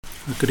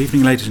Good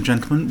evening, ladies and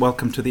gentlemen.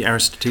 Welcome to the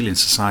Aristotelian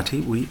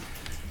Society.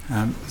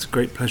 It's a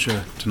great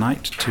pleasure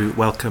tonight to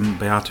welcome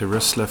Beate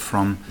Rössler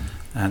from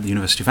the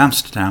University of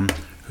Amsterdam,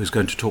 who's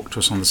going to talk to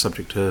us on the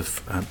subject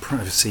of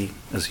privacy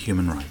as a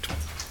human right.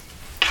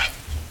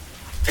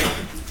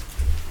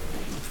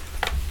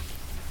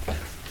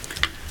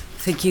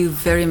 Thank you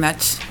very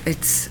much.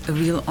 It's a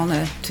real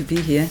honor to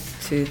be here,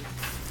 to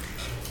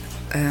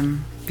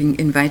being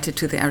invited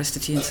to the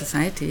Aristotelian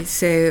Society.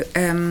 So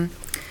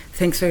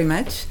thanks very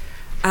much.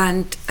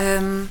 And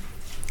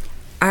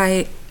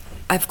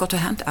I've got a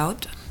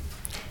handout,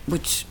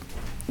 which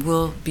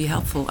will be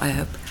helpful, I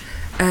hope.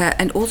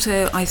 And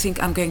also, I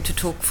think I'm going to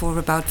talk for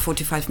about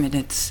 45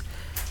 minutes.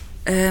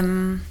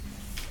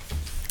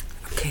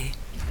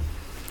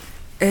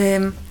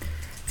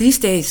 These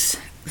days,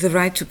 the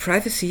right to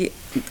privacy,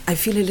 I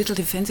feel a little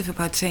defensive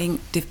about saying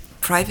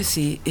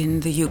privacy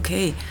in the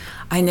UK.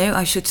 I know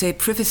I should say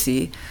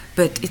privacy,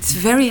 but it's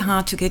very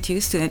hard to get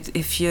used to it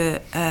if you're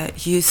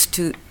used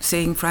to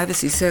saying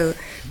privacy, so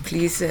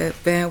please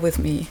bear with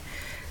me.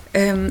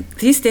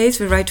 These days,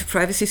 the right to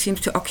privacy seems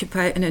to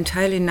occupy an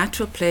entirely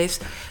natural place,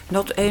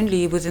 not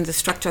only within the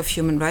structure of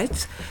human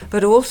rights,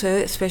 but also,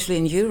 especially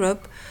in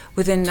Europe,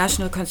 within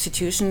national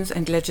constitutions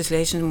and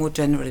legislation more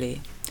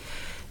generally.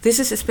 This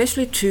is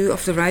especially true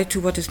of the right to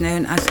what is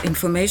known as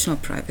informational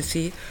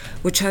privacy,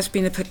 which has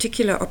been a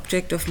particular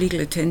object of legal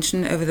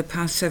attention over the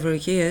past several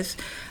years,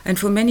 and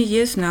for many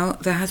years now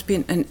there has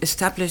been an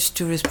established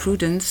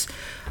jurisprudence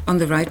on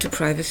the right to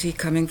privacy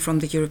coming from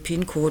the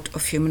European Court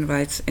of Human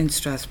Rights in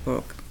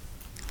Strasbourg.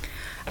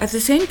 At the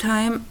same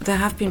time, there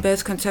have been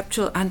both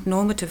conceptual and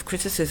normative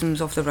criticisms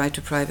of the right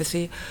to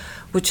privacy,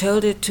 which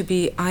hold it to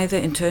be either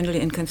internally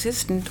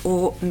inconsistent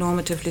or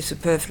normatively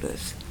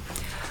superfluous.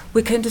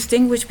 We can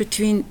distinguish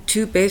between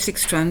two basic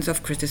strands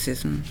of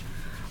criticism.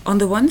 On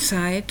the one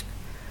side,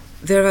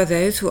 there are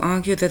those who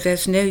argue that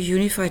there's no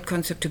unified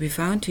concept to be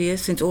found here,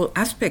 since all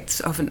aspects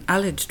of an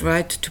alleged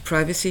right to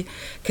privacy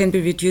can be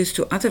reduced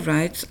to other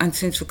rights, and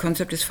since the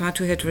concept is far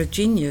too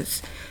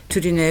heterogeneous to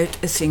denote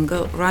a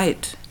single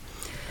right.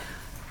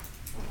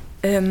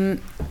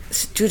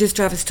 Judith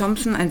Jarvis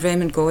Thomson and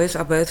Raymond Geuss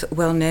are both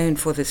well known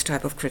for this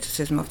type of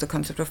criticism of the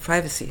concept of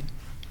privacy.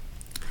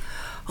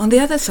 On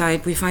the other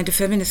side, we find a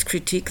feminist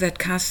critique that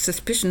casts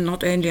suspicion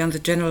not only on the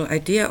general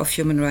idea of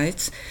human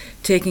rights,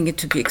 taking it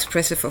to be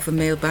expressive of a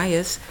male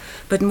bias,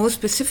 but more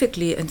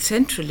specifically and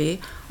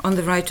centrally on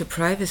the right to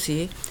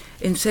privacy,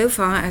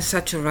 insofar as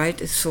such a right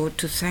is sought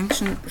to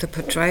sanction the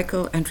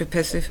patriarchal and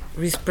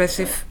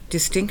repressive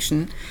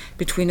distinction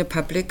between a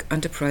public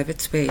and a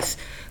private space,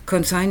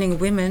 consigning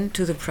women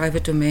to the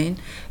private domain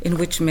in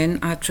which men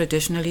are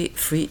traditionally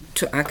free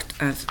to act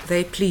as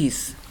they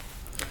please.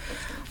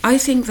 I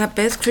think that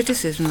both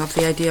criticism of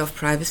the idea of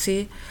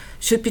privacy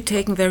should be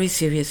taken very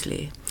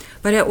seriously,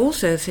 but I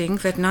also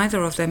think that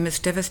neither of them is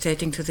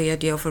devastating to the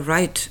idea of a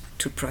right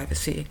to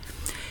privacy.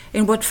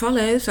 In what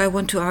follows, I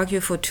want to argue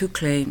for two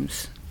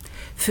claims.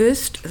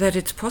 First, that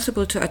it's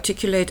possible to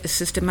articulate a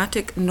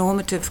systematic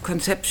normative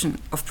conception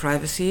of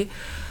privacy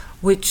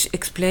which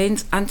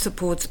explains and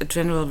supports a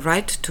general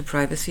right to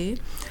privacy,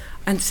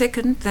 and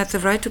second, that the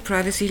right to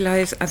privacy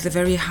lies at the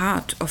very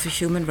heart of a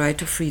human right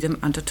to freedom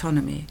and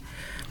autonomy.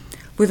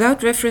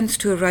 Without reference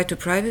to a right to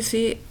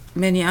privacy,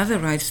 many other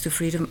rights to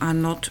freedom are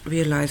not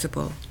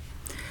realizable.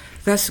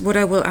 Thus, what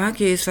I will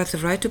argue is that the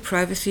right to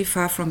privacy,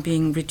 far from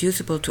being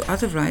reducible to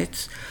other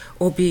rights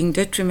or being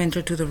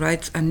detrimental to the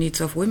rights and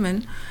needs of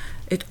women,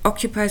 it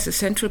occupies a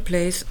central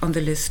place on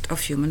the list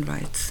of human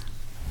rights.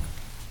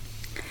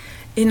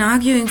 In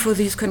arguing for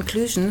these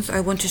conclusions,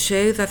 I want to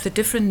show that the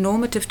different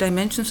normative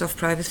dimensions of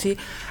privacy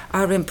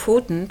are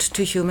important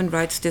to human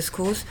rights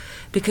discourse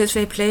because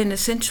they play an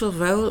essential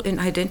role in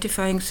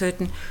identifying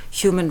certain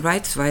human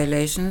rights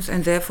violations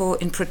and therefore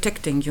in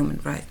protecting human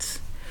rights.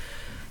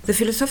 The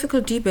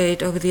philosophical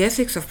debate over the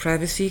ethics of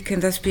privacy can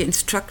thus be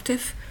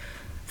instructive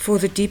for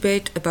the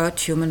debate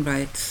about human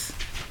rights.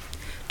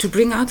 To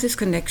bring out this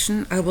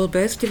connection, I will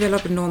both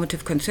develop a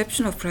normative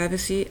conception of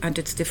privacy and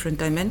its different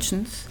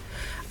dimensions,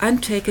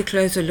 and take a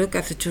closer look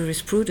at the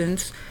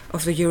jurisprudence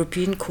of the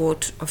European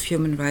Court of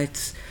Human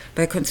Rights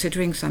by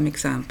considering some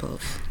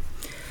examples.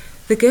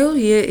 The goal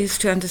here is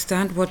to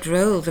understand what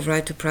role the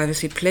right to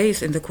privacy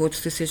plays in the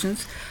Court's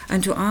decisions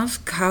and to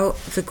ask how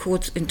the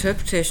Court's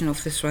interpretation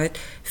of this right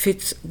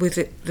fits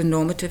with the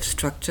normative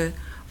structure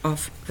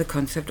of the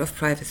concept of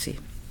privacy.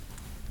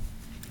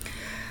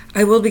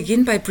 I will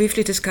begin by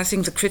briefly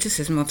discussing the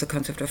criticism of the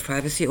concept of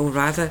privacy, or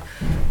rather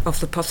of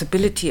the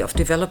possibility of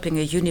developing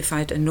a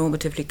unified and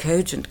normatively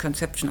cogent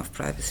conception of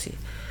privacy.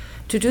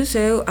 To do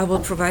so, I will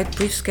provide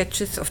brief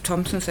sketches of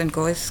Thomson's and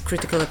Geuss'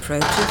 critical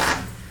approaches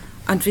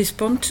and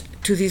respond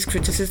to these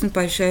criticisms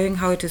by showing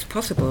how it is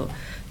possible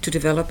to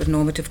develop a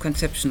normative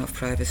conception of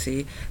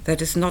privacy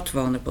that is not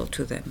vulnerable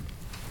to them.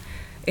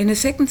 In a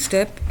second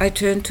step, I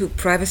turn to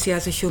privacy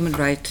as a human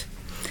right.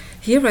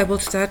 Here I will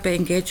start by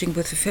engaging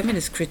with the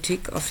feminist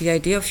critique of the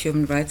idea of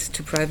human rights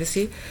to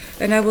privacy,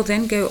 and I will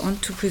then go on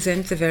to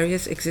present the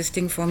various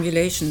existing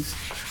formulations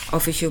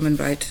of a human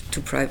right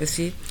to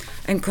privacy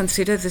and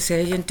consider the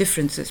salient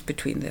differences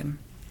between them.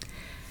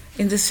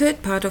 In the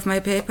third part of my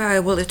paper, I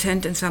will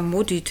attend in some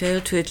more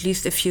detail to at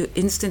least a few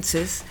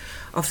instances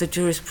of the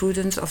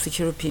jurisprudence of the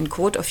European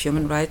Court of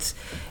Human Rights,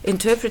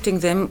 interpreting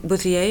them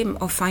with the aim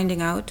of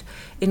finding out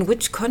in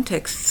which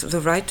contexts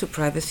the right to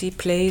privacy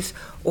plays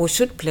or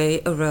should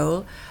play a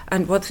role,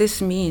 and what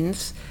this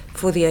means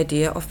for the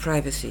idea of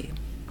privacy.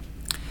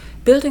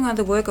 Building on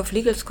the work of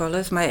legal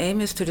scholars, my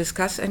aim is to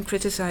discuss and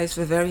criticize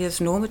the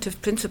various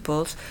normative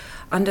principles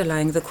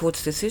underlying the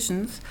court's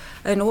decisions,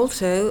 and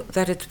also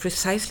that it's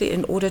precisely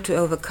in order to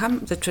overcome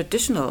the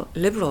traditional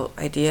liberal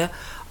idea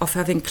of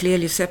having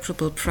clearly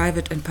separable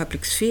private and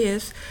public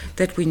spheres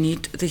that we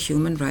need the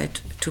human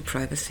right to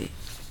privacy.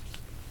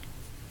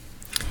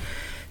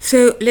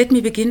 So let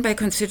me begin by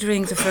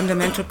considering the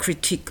fundamental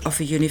critique of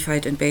a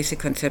unified and basic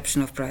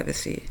conception of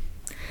privacy.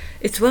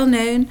 It's well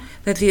known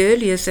that the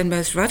earliest and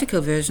most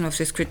radical version of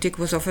this critique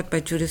was offered by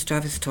Judith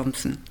Jarvis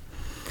Thomson.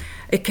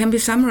 It can be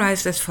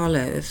summarized as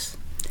follows.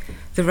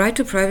 The right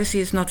to privacy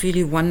is not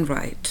really one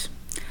right.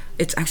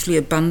 It's actually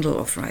a bundle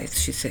of rights,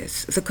 she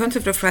says. The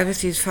concept of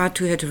privacy is far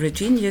too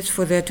heterogeneous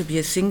for there to be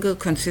a single,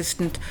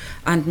 consistent,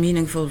 and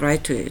meaningful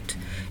right to it.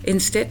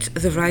 Instead,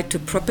 the right to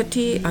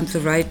property and the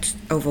right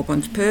over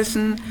one's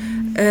person,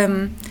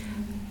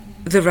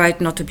 the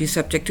right not to be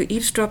subject to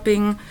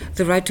eavesdropping,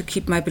 the right to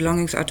keep my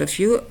belongings out of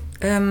view,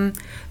 and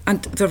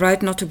the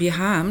right not to be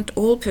harmed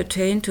all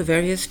pertain to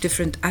various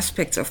different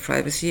aspects of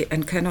privacy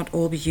and cannot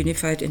all be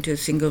unified into a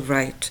single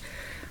right.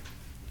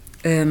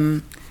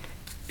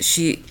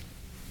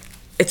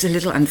 It's a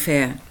little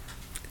unfair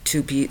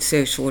to be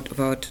so short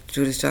about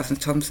Judith Jarvis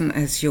Thomson.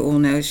 As you all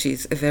know,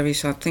 she's a very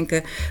sharp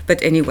thinker.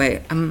 But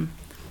anyway,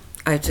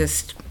 I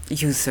just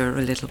use her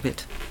a little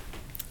bit.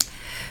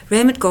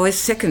 Raymond Goyes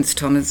seconds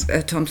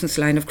Thomson's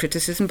line of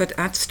criticism, but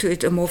adds to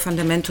it a more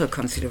fundamental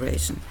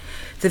consideration.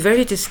 The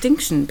very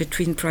distinction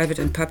between private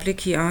and public,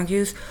 he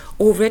argues,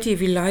 already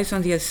relies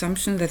on the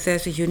assumption that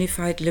there's a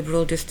unified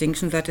liberal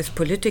distinction that is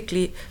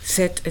politically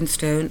set in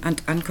stone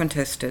and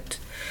uncontested.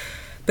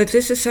 But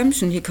this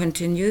assumption, he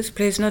continues,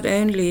 displays not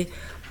only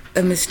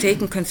a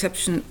mistaken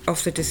conception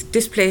of the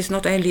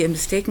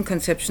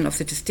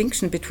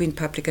distinction between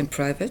public and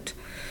private,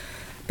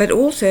 but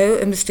also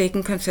a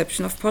mistaken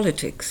conception of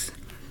politics.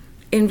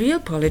 In real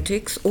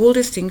politics, all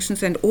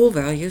distinctions and all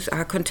values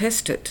are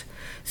contested,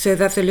 so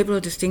that the liberal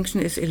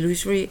distinction is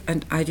illusory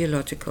and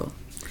ideological.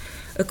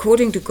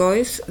 According to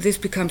Goyes, this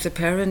becomes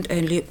apparent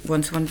only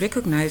once one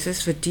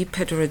recognizes the deep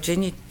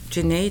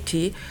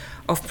heterogeneity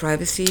of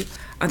privacy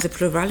and the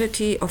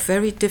plurality of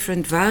very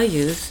different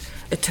values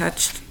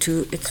attached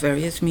to its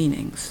various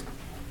meanings.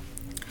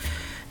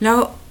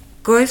 Now,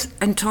 Goyes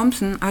and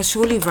Thomson are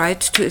surely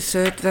right to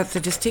assert that the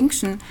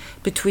distinction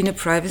between a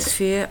private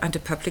sphere and a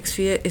public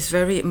sphere is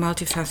very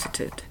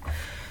multifaceted.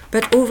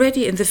 But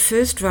already in the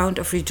first round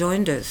of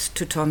rejoinders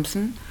to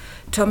Thomson,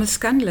 Thomas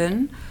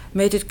Scanlon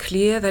made it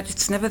clear that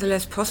it's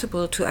nevertheless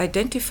possible to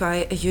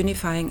identify a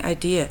unifying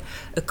idea,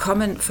 a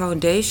common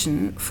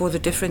foundation for the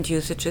different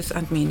usages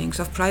and meanings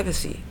of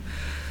privacy.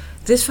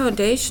 This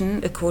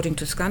foundation, according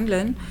to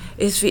Scanlon,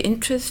 is the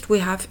interest we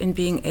have in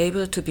being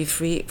able to be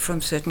free from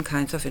certain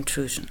kinds of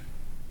intrusion.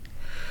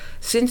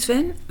 Since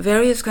then,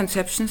 various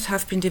conceptions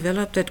have been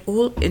developed that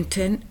all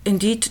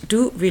indeed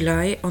do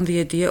rely on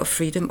the idea of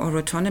freedom or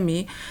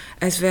autonomy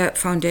as their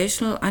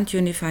foundational and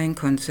unifying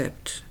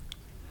concept.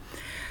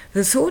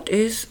 The thought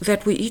is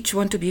that we each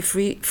want to be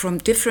free from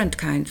different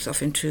kinds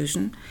of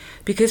intrusion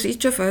because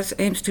each of us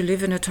aims to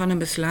live an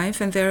autonomous life,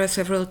 and there are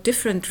several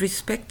different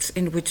respects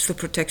in which the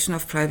protection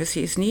of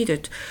privacy is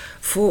needed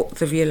for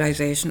the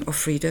realization of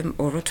freedom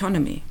or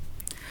autonomy.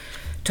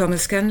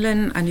 Thomas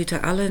Scanlon, Anita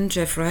Allen,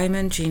 Jeff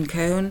Ryman, Jean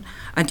Cohen,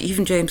 and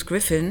even James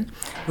Griffin,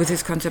 with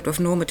his concept of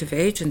normative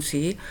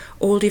agency,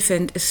 all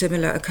defend a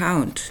similar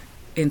account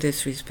in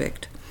this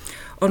respect.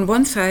 On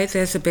one side,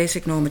 there's a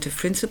basic normative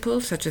principle,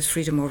 such as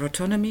freedom or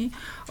autonomy.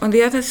 On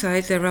the other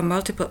side, there are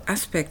multiple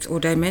aspects or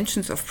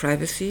dimensions of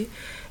privacy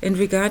in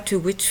regard to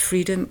which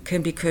freedom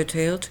can be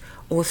curtailed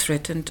or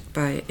threatened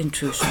by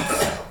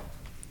intrusions.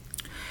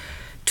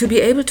 To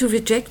be able to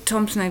reject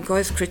Thomson and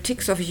Goyes'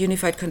 critiques of a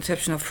unified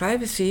conception of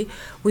privacy,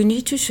 we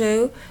need to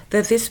show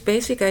that this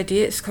basic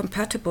idea is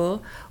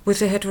compatible with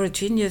the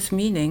heterogeneous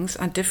meanings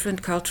and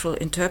different cultural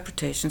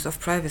interpretations of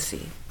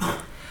privacy.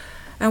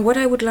 And what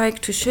I would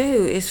like to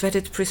show is that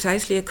it's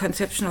precisely a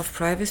conception of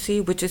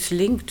privacy which is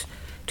linked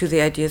to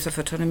the ideas of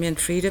autonomy and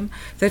freedom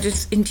that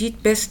is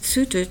indeed best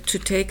suited to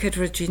take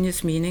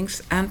heterogeneous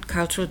meanings and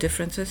cultural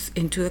differences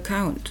into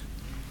account.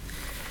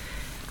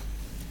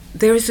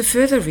 There is a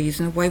further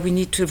reason why we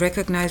need to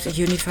recognize a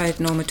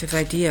unified normative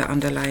idea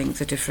underlying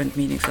the different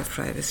meanings of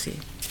privacy.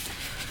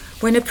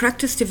 When a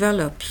practice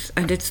develops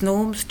and its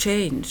norms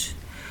change,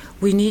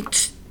 we need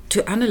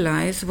to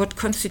analyze what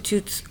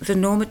constitutes the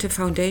normative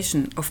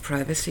foundation of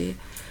privacy,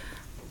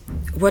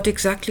 what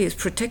exactly is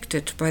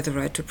protected by the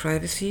right to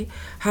privacy,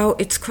 how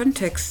its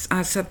contexts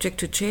are subject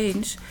to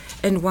change,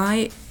 and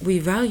why we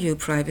value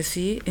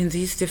privacy in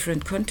these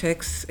different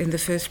contexts in the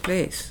first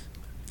place.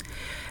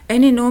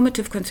 Any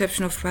normative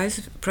conception of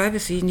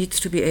privacy needs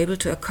to be able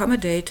to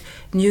accommodate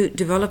new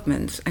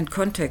developments and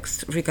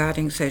contexts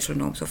regarding social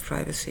norms of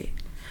privacy.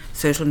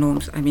 Social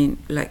norms, I mean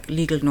like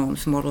legal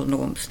norms, moral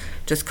norms,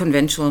 just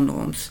conventional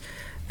norms.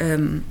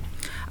 And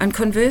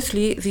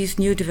conversely, these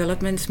new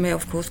developments may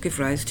of course give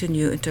rise to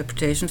new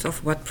interpretations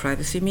of what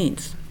privacy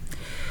means.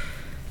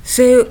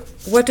 So,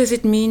 what does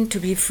it mean to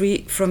be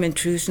free from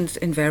intrusions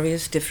in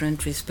various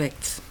different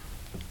respects?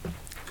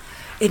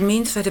 It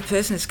means that a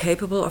person is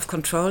capable of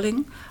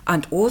controlling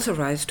and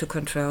authorized to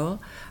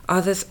control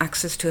others'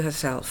 access to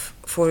herself,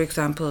 for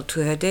example,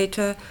 to her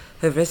data,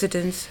 her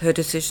residence, her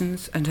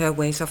decisions, and her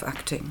ways of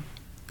acting.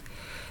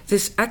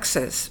 This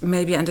access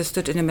may be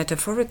understood in a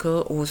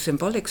metaphorical or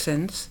symbolic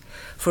sense,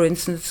 for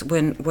instance,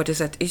 when what is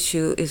at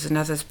issue is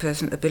another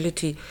person's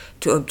ability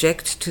to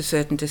object to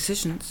certain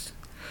decisions.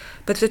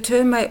 But the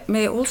term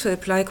may also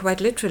apply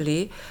quite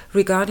literally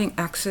regarding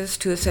access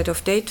to a set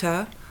of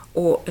data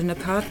or an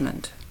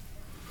apartment.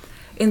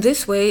 In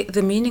this way,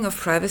 the meaning of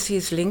privacy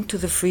is linked to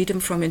the freedom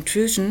from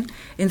intrusion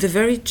in the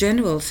very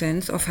general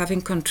sense of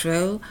having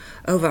control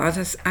over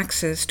others'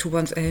 access to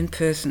one's own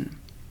person.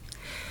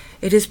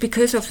 It is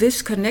because of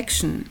this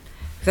connection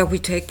that we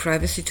take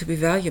privacy to be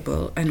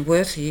valuable and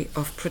worthy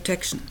of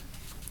protection.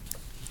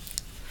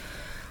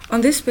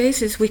 On this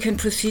basis, we can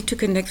proceed to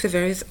connect the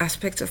various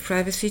aspects of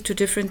privacy to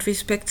different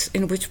respects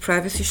in which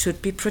privacy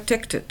should be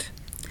protected.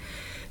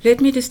 Let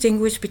me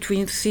distinguish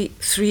between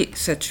three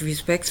such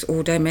respects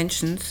or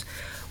dimensions,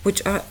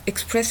 which are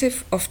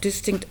expressive of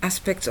distinct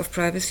aspects of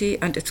privacy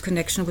and its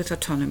connection with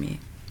autonomy.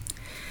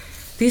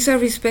 These are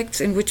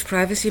respects in which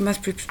privacy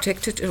must be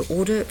protected in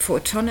order for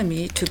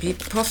autonomy to be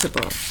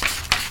possible.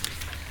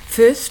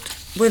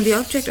 First, when the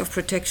object of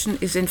protection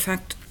is in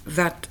fact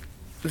that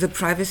the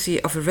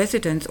privacy of a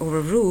residence or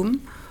a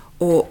room,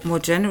 or more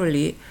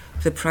generally,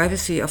 the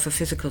privacy of a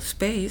physical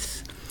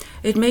space,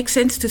 it makes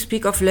sense to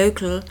speak of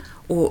local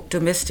or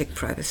domestic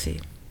privacy.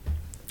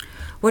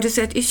 What is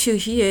at issue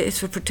here is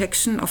the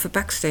protection of a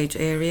backstage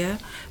area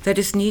that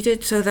is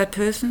needed so that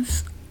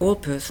all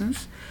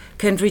persons,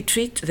 can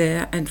retreat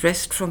there and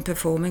rest from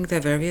performing their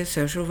various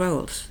social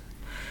roles.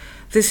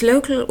 This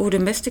local or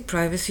domestic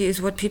privacy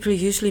is what people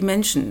usually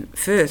mention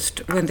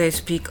first when they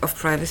speak of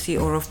privacy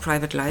or of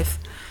private life,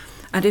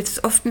 and it's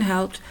often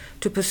held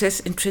to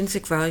possess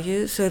intrinsic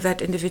value so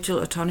that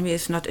individual autonomy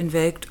is not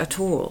invoked at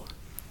all.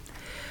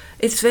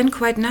 It's then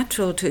quite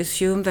natural to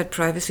assume that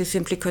privacy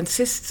simply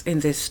consists in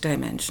this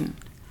dimension.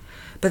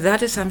 But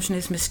that assumption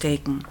is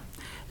mistaken.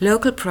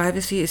 Local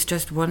privacy is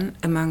just one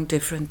among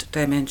different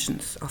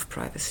dimensions of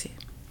privacy.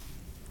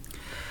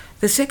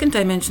 The second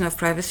dimension of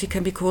privacy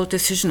can be called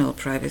decisional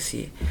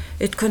privacy.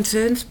 It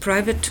concerns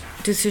private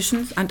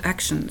decisions and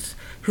actions,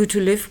 who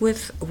to live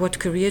with, what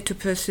career to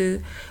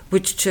pursue,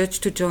 which church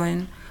to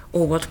join,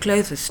 or what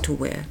clothes to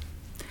wear.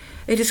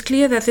 It is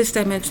clear that this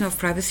dimension of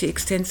privacy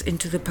extends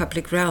into the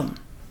public realm.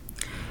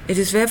 It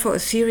is therefore a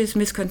serious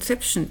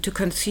misconception to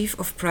conceive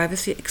of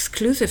privacy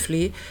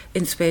exclusively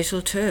in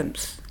spatial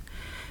terms.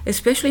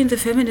 Especially in the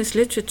feminist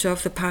literature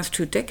of the past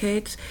 2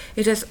 decades,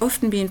 it has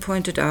often been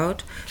pointed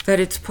out that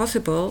it's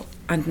possible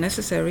and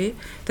necessary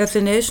that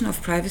the notion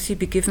of privacy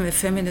be given a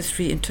feminist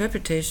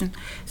reinterpretation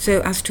so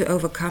as to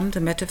overcome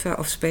the metaphor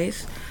of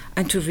space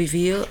and to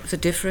reveal the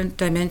different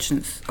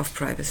dimensions of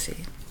privacy.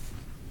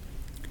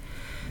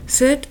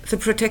 Third, the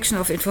protection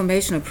of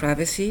informational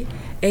privacy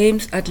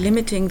aims at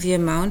limiting the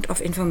amount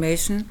of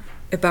information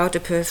about a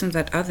person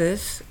that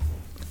others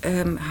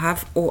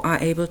have or are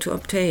able to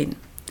obtain.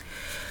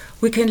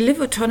 We can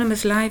live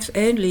autonomous lives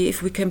only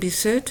if we can be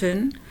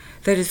certain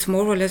that it's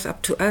more or less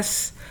up to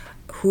us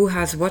who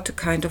has what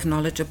kind of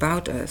knowledge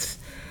about us.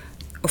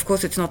 Of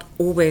course, it's not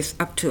always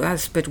up to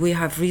us, but we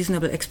have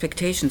reasonable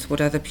expectations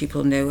what other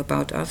people know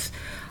about us,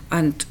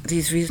 and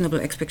these reasonable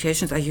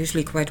expectations are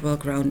usually quite well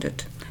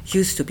grounded,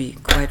 used to be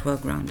quite well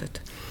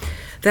grounded.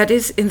 That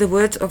is, in the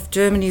words of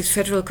Germany's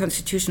Federal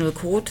Constitutional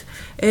Court,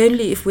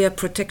 only if we are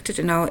protected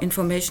in our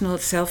informational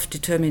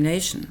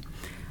self-determination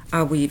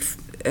are we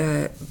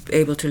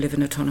able to live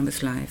an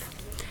autonomous life.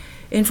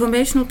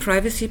 Informational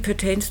privacy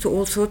pertains to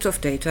all sorts of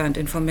data and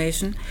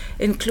information,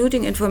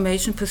 including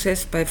information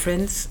possessed by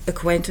friends,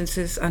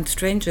 acquaintances, and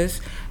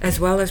strangers, as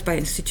well as by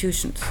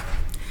institutions.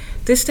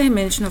 This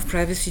dimension of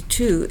privacy,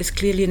 too, is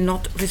clearly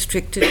not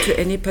restricted to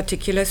any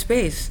particular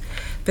space,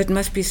 but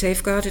must be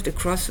safeguarded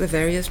across the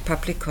various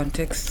public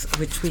contexts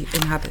which we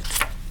inhabit.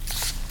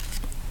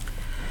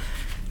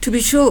 To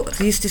be sure,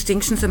 these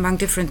distinctions among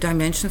different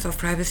dimensions of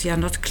privacy are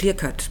not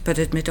clear-cut, but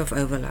admit of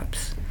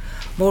overlaps.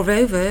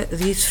 Moreover,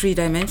 these 3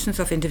 dimensions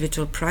of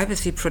individual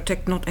privacy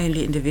protect not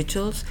only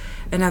individuals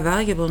and are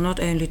valuable not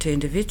only to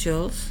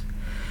individuals,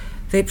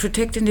 they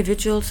protect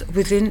individuals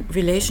within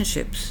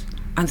relationships,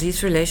 and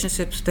these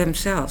relationships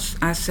themselves,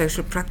 as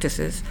social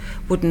practices,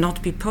 would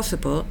not be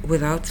possible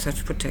without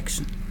such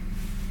protection.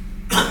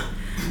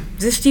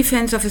 This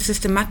defense of a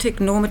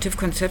systematic normative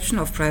conception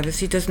of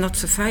privacy does not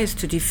suffice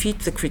to defeat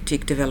the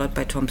critique developed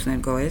by Thompson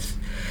and Goes,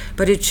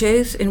 but it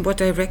shows in what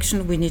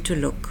direction we need to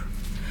look.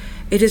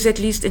 it is at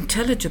least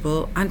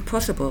intelligible and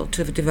possible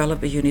to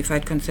develop a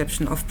unified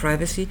conception of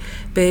privacy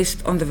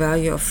based on the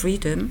value of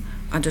freedom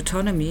and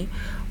autonomy,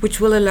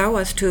 which will allow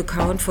us to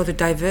account for the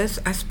diverse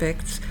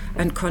aspects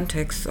and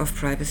contexts of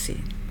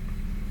privacy.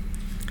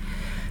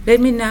 Let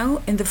me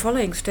now, in the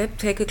following step,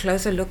 take a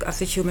closer look at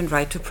the human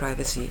right to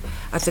privacy,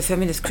 at the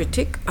feminist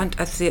critique, and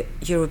at the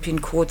European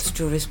Court's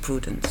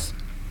jurisprudence.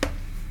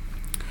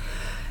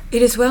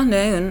 It is well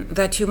known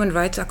that human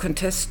rights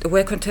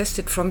were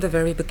contested from the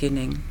very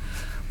beginning,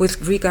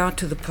 with regard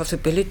to the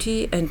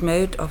possibility and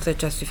mode of their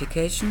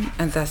justification,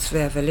 and thus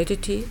their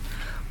validity,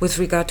 with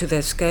regard to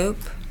their scope,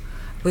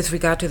 with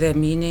regard to their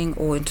meaning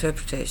or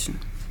interpretation.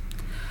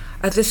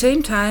 At the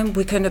same time,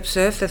 we can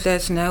observe that there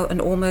is now an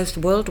almost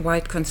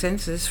worldwide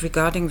consensus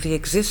regarding the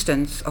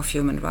existence of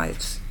human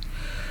rights.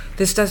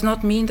 This does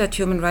not mean that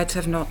human rights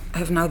have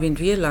now been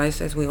realized,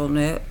 as we all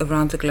know,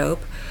 around the globe,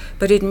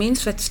 but it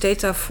means that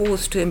states are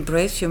forced to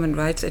embrace human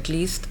rights, at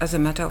least as a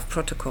matter of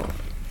protocol.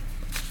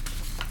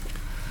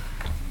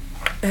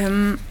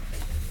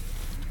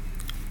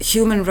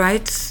 Human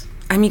rights,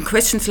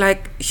 questions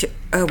like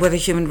whether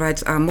human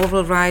rights are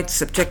moral rights,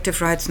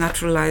 subjective rights,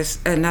 natural rights,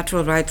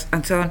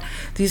 and so on,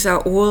 these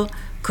are all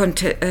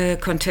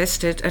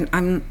contested,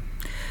 and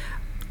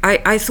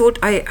I thought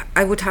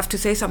I would have to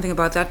say something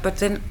about that, but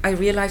then I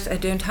realized I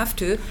don't have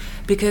to,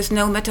 because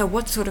no matter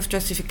what sort of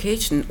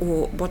justification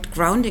or what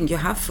grounding you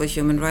have for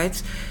human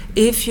rights,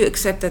 if you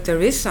accept that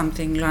there is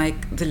something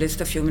like the List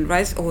of Human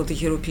Rights or the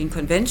European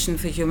Convention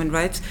for Human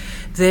Rights,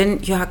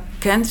 then you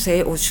can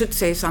say or should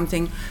say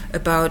something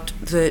about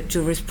the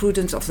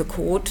jurisprudence of the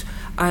court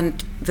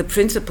and the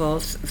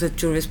principles that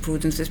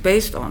jurisprudence is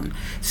based on.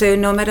 So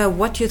no matter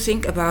what you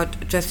think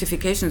about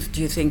justifications,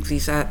 do you think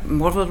these are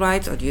moral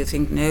rights, or do you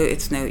think no,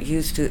 it's no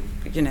use to,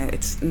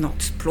 it's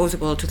not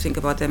plausible to think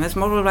about them as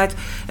moral rights,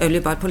 only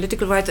about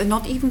political rights, and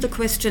not even the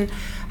question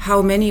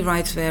how many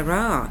rights there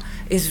are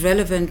is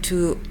relevant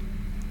to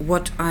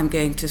what I'm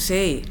going to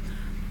say.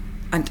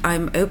 And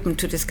I'm open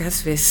to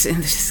discuss this in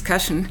the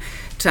discussion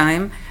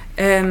time,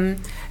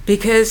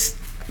 because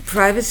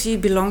privacy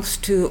belongs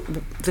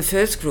to the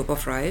first group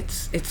of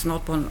rights. It's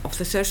not one of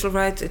the social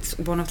rights, it's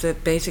one of the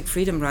basic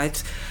freedom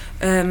rights.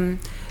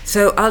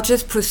 So I'll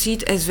just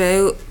proceed as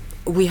though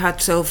we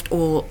had solved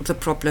all the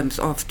problems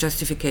of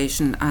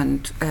justification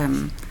and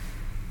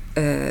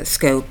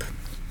scope.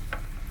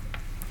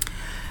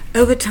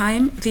 Over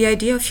time, the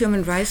idea of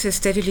human rights has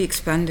steadily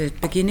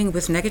expanded, beginning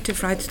with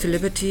negative rights to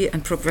liberty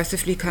and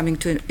progressively coming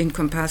to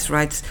encompass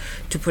rights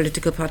to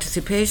political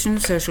participation,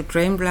 social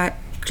claim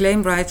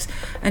rights,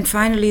 and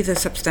finally the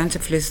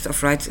substantive list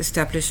of rights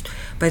established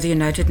by the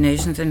United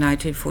Nations in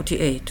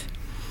 1948.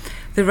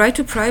 The right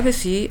to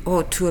privacy,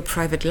 or to a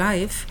private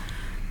life,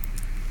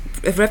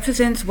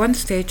 represents one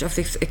stage of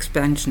this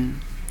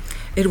expansion.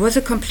 It was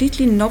a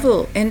completely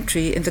novel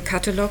entry in the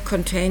catalogue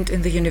contained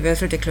in the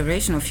Universal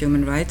Declaration of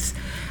Human Rights,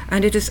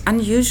 and it is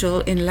unusual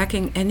in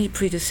lacking any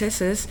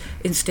predecessors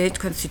in state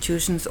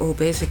constitutions or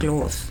basic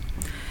laws.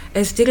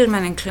 As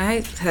Digelman and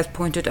Kleist have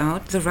pointed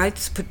out, the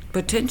right's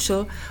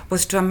potential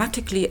was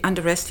dramatically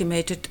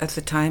underestimated at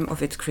the time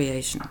of its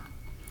creation.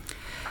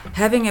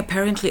 Having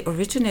apparently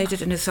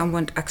originated in a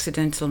somewhat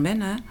accidental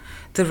manner,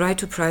 the right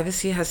to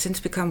privacy has since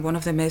become one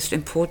of the most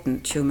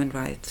important human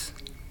rights.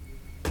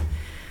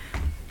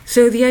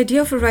 So the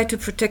idea of a right to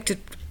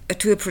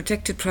a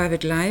protected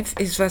private life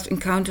is thus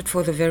encountered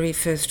for the very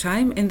first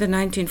time in the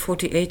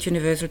 1948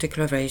 Universal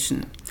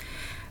Declaration.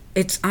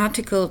 Its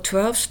Article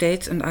 12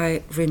 states, and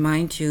I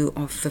remind you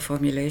of the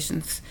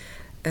formulations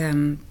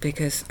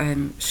because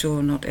I'm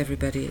sure not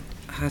everybody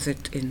has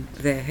it in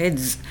their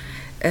heads.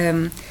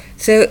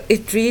 So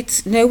it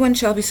reads, "No one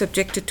shall be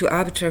subjected to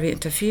arbitrary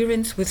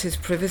interference with his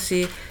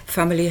privacy,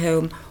 family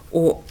home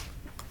or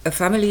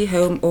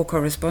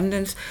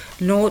correspondence,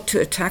 nor to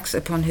attacks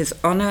upon his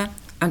honor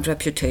and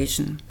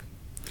reputation.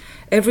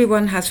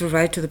 Everyone has the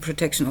right to the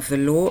protection of the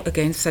law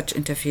against such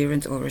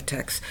interference or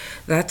attacks."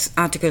 That's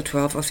Article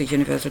 12 of the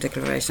Universal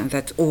Declaration.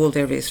 That's all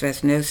there is.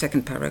 There's no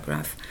second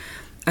paragraph.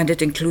 And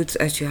it includes,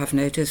 as you have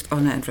noticed,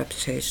 honor and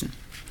reputation.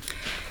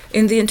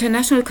 In the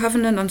International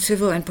Covenant on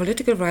Civil and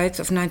Political Rights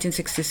of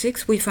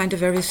 1966, we find a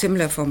very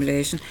similar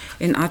formulation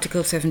in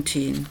Article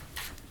 17.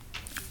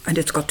 And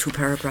it's got two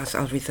paragraphs,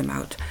 I'll read them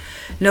out.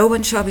 "No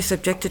one shall be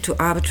subjected to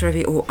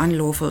arbitrary or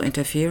unlawful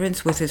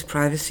interference with his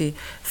privacy,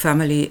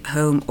 family,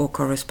 home, or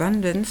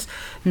correspondence,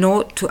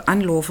 nor to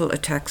unlawful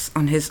attacks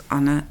on his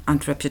honor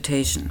and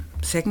reputation.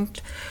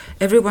 Second,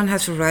 everyone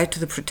has the right to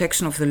the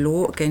protection of the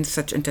law against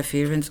such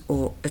interference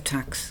or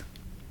attacks."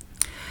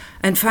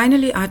 And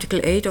finally, Article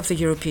 8 of the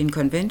European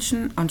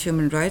Convention on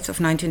Human Rights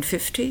of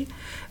 1950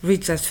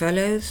 reads as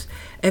follows: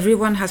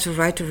 "Everyone has a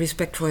right to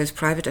respect for his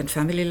private and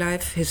family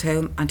life, his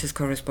home, and his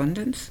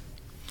correspondence."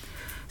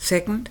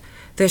 Second,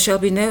 there shall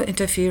be no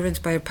interference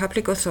by a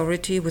public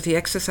authority with the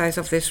exercise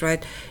of this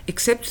right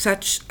except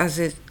such as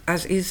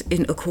is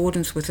in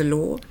accordance with the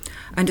law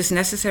and is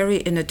necessary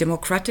in a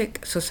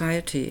democratic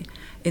society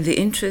in the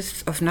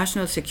interests of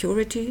national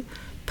security,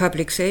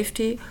 public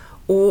safety,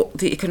 or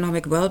the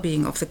economic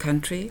well-being of the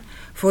country,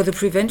 for the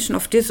prevention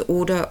of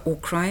disorder or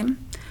crime,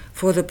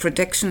 for the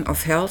protection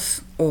of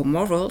health or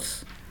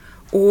morals,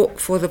 or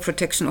for the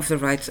protection of the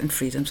rights and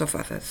freedoms of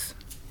others.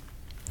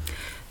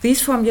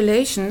 These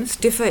formulations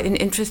differ in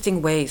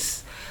interesting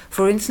ways.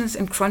 For instance,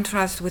 in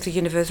contrast with the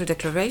Universal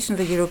Declaration,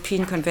 the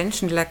European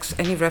Convention lacks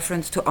any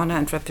reference to honor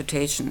and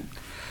reputation.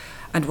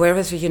 And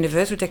whereas the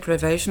Universal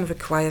Declaration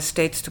requires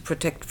states to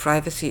protect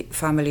privacy,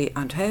 family,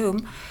 and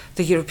home,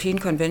 the European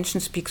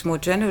Convention speaks more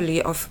generally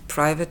of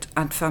private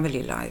and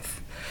family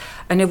life.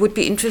 And it would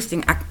be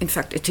interesting, in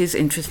fact, it is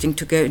interesting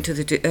to go into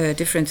the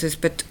differences,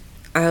 but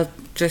I'll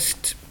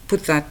just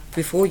put that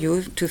before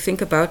you to think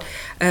about,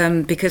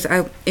 because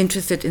I'm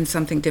interested in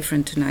something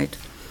different tonight.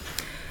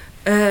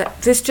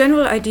 This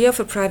general idea of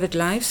a private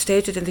life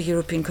stated in the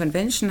European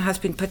Convention has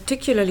been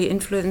particularly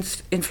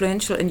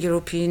influential in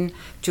European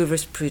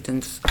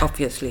jurisprudence,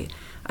 obviously.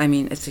 I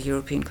mean, it's the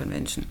European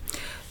Convention.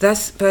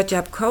 Thus,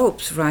 Bert-Jaap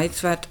Coaps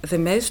writes that the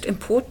most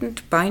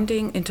important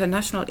binding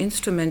international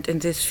instrument in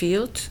this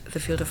field, the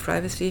field of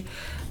privacy,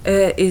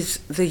 is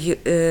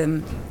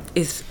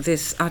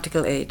this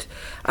Article 8.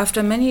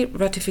 After many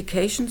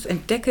ratifications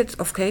and decades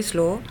of case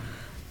law,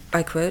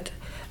 I quote,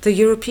 "The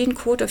European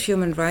Court of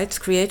Human Rights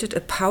created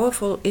a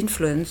powerful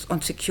influence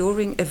on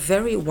securing a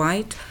very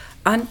wide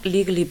and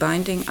legally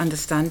binding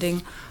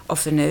understanding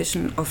of the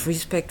notion of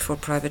respect for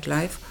private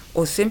life,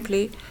 or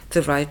simply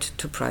the right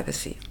to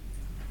privacy."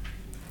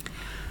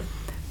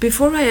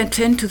 Before I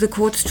attend to the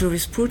court's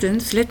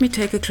jurisprudence, let me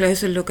take a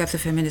closer look at the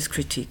feminist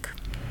critique.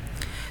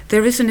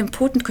 There is an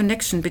important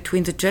connection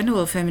between the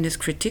general feminist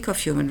critique of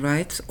human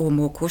rights, or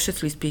more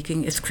cautiously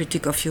speaking, its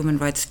critique of human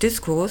rights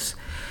discourse,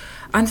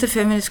 and the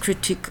feminist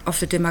critique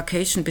of the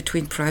demarcation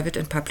between private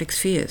and public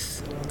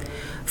spheres.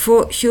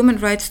 For human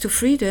rights to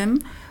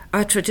freedom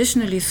are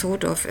traditionally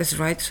thought of as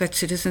rights that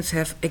citizens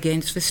have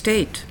against the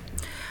state,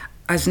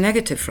 as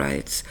negative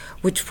rights,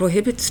 which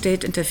prohibit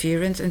state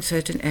interference in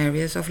certain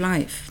areas of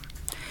life.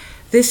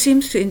 This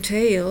seems to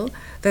entail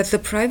that the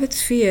private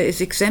sphere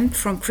is exempt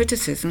from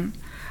criticism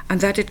and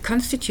that it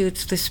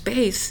constitutes the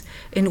space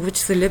in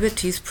which the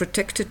liberties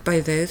protected by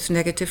those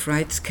negative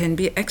rights can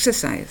be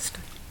exercised.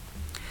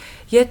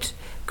 Yet,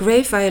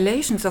 grave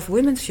violations of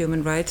women's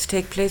human rights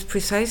take place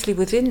precisely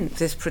within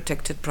this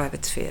protected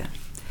private sphere.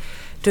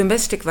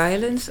 Domestic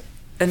violence,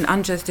 an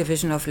unjust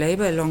division of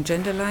labor along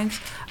gender lines,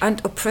 and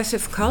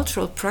oppressive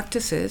cultural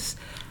practices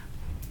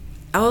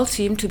all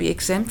seem to be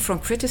exempt from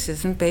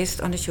criticism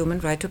based on a human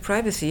right to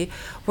privacy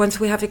once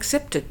we have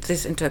accepted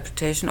this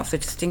interpretation of the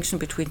distinction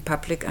between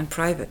public and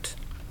private.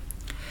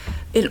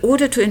 In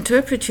order to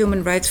interpret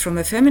human rights from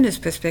a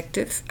feminist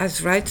perspective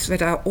as rights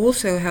that are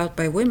also held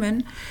by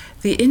women,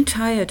 the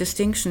entire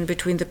distinction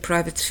between the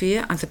private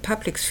sphere and the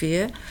public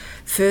sphere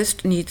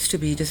first needs to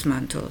be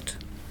dismantled.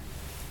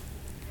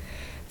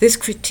 This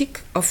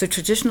critique of the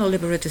traditional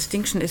liberal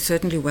distinction is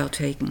certainly well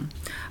taken,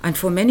 and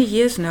for many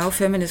years now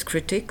feminist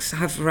critics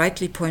have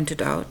rightly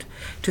pointed out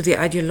to the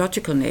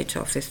ideological nature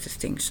of this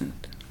distinction.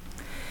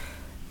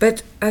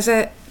 But as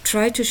I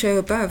try to show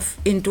above,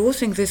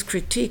 endorsing this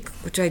critique,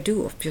 which I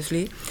do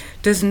obviously,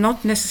 does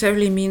not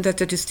necessarily mean that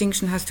the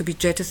distinction has to be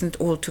jettisoned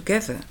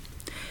altogether.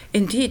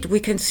 Indeed, we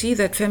can see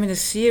that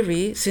feminist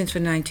theory since the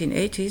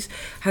 1980s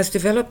has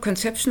developed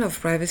conception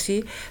of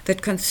privacy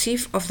that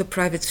conceive of the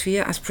private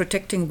sphere as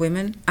protecting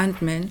women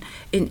and men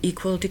in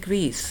equal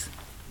degrees.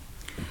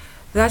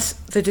 Thus,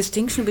 the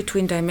distinction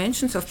between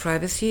dimensions of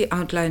privacy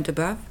outlined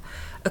above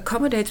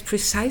accommodates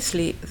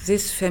precisely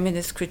this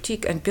feminist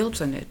critique and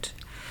builds on it.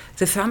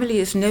 The family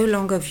is no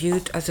longer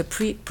viewed as a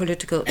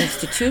pre-political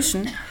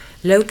institution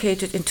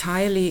located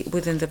entirely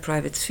within the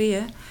private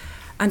sphere,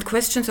 and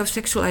questions of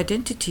sexual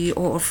identity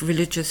or of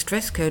religious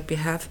dress code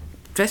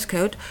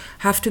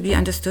have to be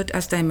understood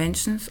as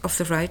dimensions of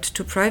the right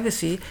to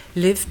privacy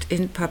lived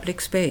in public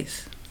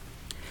space.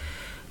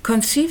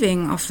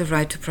 Conceiving of the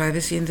right to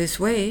privacy in this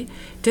way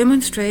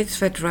demonstrates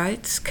that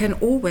rights can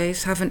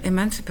always have an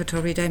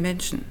emancipatory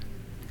dimension.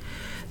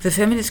 The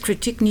feminist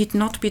critique need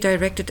not be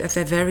directed at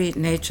their very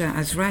nature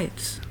as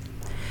rights.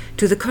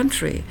 To the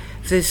contrary,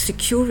 the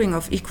securing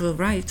of equal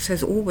rights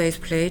has always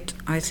played,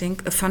 I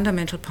think, a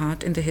fundamental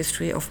part in the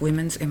history of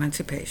women's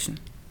emancipation.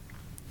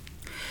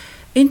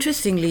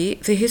 Interestingly,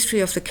 the history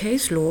of the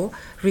case law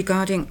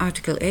regarding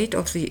Article 8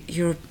 of the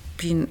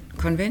European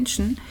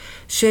Convention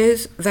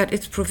shows that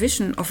its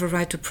provision of a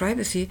right to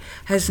privacy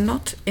has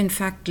not, in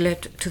fact,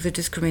 led to the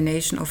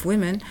discrimination of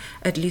women,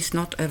 at least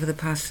not over the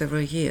past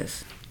several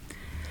years.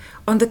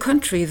 On the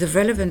contrary, the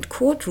relevant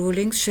court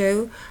rulings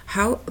show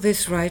how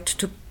this right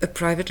to a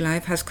private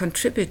life has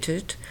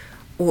contributed,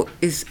 or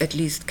is at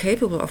least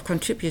capable of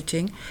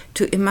contributing,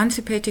 to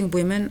emancipating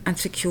women and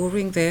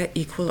securing their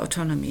equal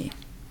autonomy.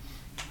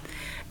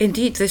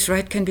 Indeed, this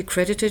right can be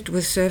credited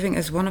with serving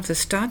as one of the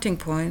starting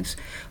points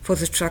for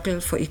the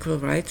struggle for equal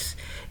rights,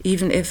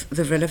 even if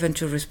the relevant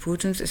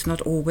jurisprudence is not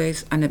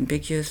always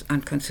unambiguous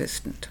and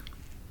consistent.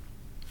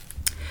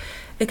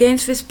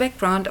 Against this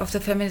background of the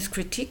feminist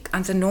critique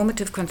and the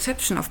normative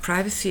conception of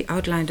privacy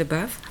outlined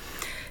above,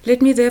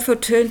 Let me therefore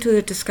turn to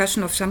the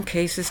discussion of some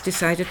cases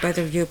decided by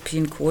the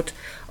European Court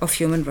of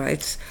Human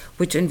Rights,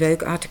 which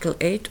invoke Article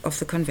 8 of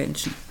the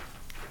Convention.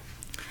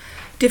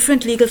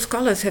 Different legal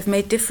scholars have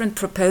made different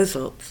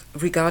proposals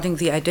regarding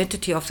the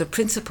identity of the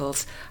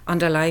principles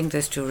underlying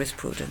this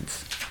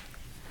jurisprudence.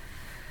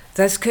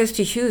 Thus,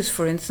 Kirsty Hughes,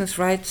 for instance,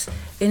 writes,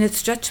 in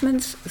its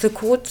judgments, the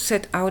court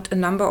set out a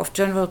number of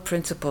general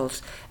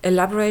principles,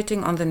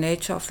 elaborating on the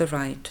nature of the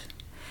right.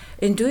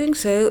 In doing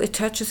so, it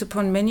touches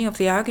upon many of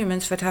the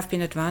arguments that have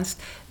been advanced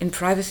in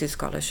privacy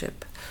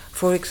scholarship.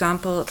 For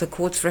example, the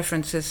court's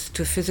references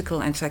to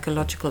physical and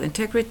psychological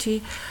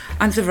integrity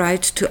and the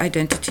right to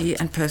identity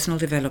and personal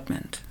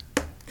development.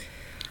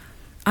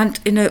 And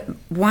in a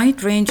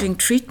wide-ranging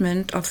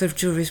treatment of the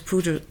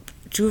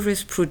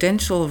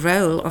jurisprudential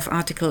role of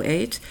Article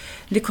 8,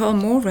 Nicole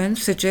Moran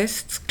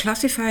suggests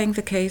classifying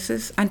the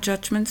cases and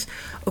judgments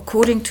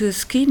according to a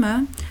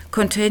schema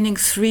containing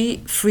 3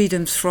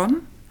 freedoms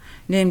from,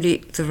 namely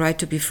the right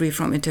to be free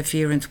from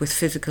interference with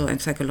physical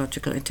and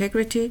psychological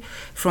integrity,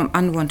 from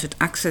unwanted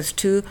access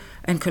to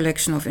and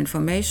collection of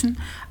information,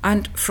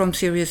 and from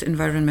serious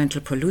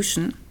environmental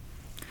pollution,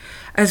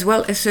 as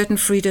well as certain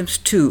freedoms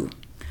too,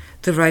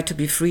 the right to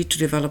be free to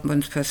develop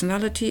one's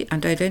personality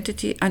and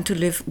identity and to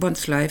live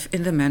one's life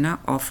in the manner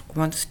of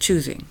one's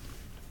choosing.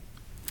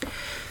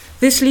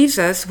 This leaves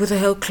us with a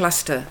whole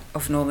cluster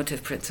of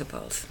normative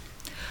principles.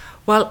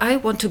 While I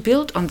want to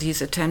build on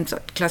these attempts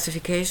at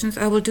classifications,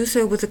 I will do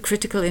so with a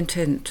critical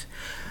intent.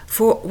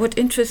 For what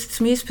interests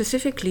me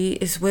specifically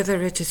is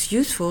whether it is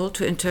useful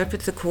to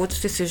interpret the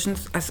court's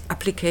decisions as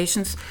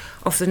applications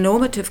of the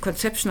normative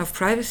conception of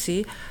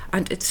privacy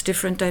and its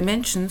different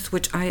dimensions,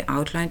 which I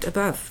outlined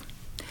above.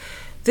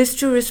 This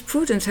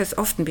jurisprudence has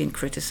often been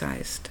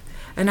criticized,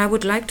 and I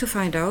would like to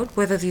find out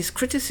whether these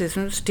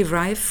criticisms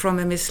derive from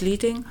a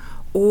misleading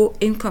or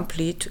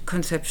incomplete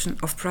conception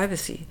of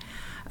privacy,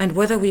 and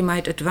whether we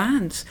might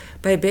advance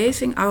by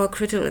basing our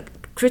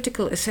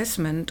critical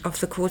assessment of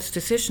the court's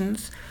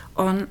decisions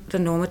on the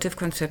normative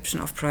conception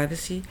of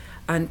privacy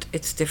and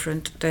its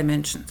different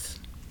dimensions.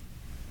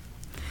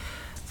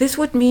 This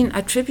would mean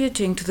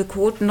attributing to the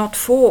court not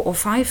 4 or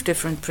 5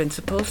 different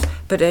principles,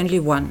 but only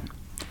one: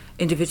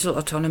 individual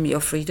autonomy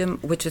or freedom,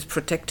 which is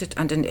protected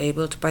and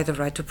enabled by the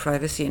right to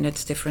privacy in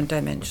its different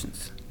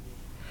dimensions.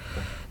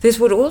 This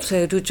would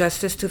also do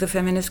justice to the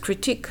feminist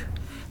critique,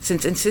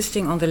 since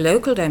insisting on the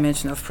local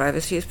dimension of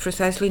privacy is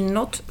precisely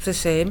not the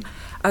same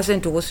as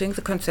endorsing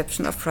the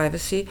conception of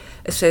privacy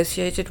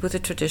associated with a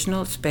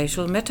traditional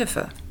spatial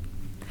metaphor.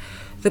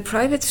 The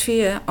private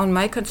sphere, on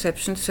my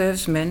conception,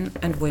 serves men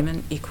and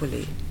women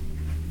equally.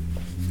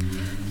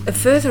 A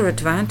further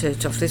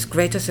advantage of this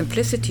greater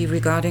simplicity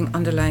regarding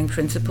underlying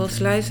principles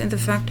lies in the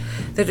fact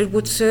that it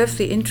would serve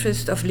the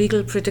interest of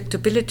legal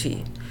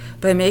predictability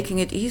by making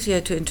it easier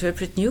to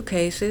interpret new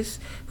cases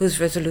whose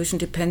resolution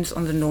depends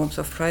on the norms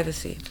of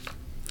privacy.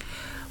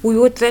 We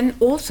would then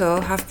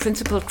also have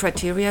principled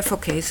criteria for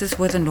cases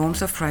where the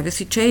norms of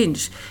privacy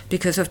change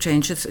because of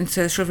changes in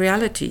social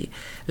reality,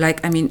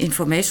 like,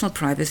 informational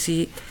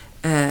privacy.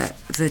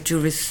 The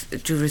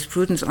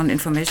jurisprudence on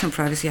informational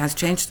privacy has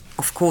changed,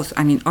 of course,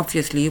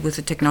 obviously, with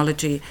the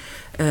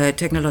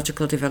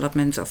technological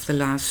developments of the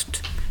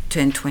last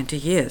 10, 20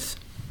 years,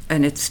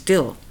 and it's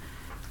still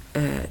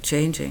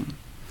changing.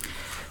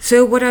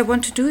 So what I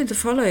want to do in the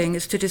following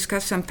is to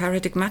discuss some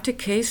paradigmatic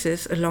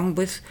cases along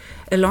with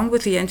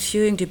the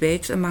ensuing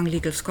debates among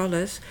legal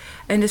scholars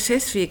and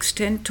assess the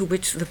extent to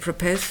which the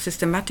proposed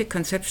systematic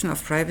conception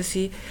of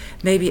privacy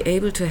may be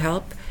able to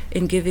help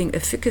in giving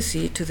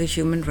efficacy to the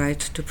human right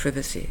to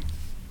privacy.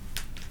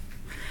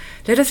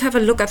 Let us have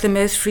a look at the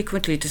most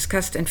frequently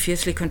discussed and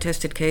fiercely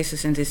contested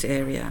cases in this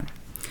area.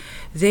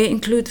 They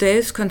include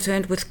those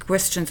concerned with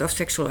questions of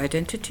sexual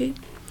identity,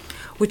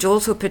 which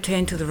also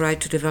pertain to the right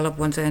to develop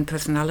one's own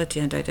personality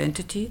and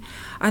identity,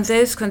 and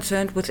those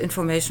concerned with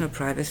informational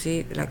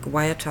privacy, like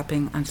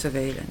wiretapping and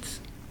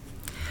surveillance.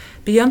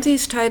 Beyond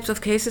these types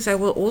of cases, I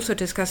will also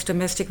discuss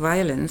domestic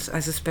violence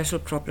as a special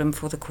problem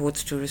for the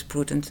court's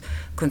jurisprudence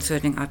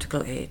concerning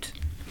Article 8.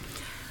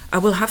 I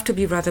will have to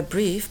be rather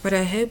brief, but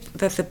I hope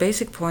that the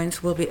basic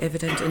points will be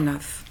evident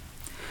enough.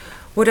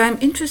 What I'm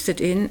interested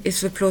in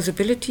is the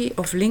plausibility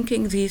of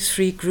linking these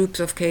 3 groups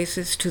of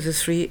cases to the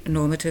 3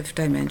 normative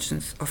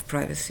dimensions of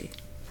privacy.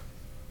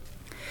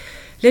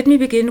 Let me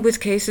begin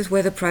with cases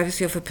where the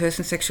privacy of a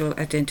person's sexual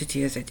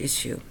identity is at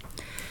issue.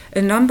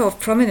 A number of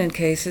prominent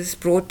cases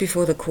brought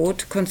before the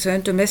court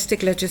concerned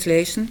domestic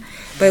legislation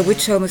by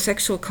which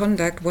homosexual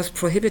conduct was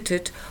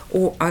prohibited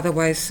or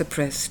otherwise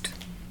suppressed.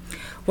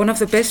 One of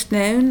the best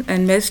known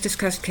and most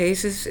discussed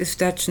cases is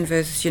Dudgeon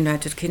versus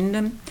United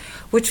Kingdom,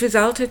 which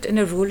resulted in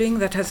a ruling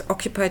that has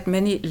occupied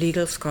many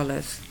legal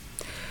scholars.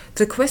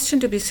 The question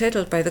to be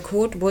settled by the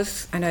court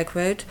was, and I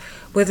quote,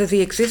 whether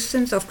the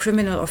existence of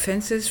criminal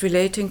offences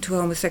relating to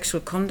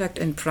homosexual conduct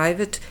in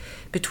private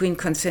between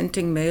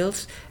consenting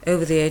males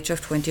over the age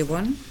of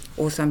 21,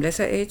 or some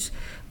lesser age,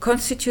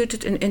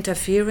 constituted an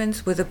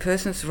interference with a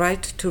person's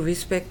right to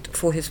respect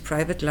for his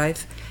private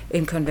life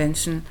in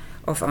convention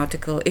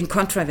in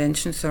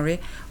contravention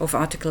of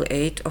Article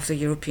 8 of the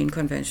European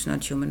Convention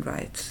on Human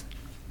Rights.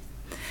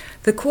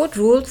 The court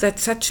ruled that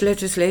such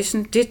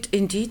legislation did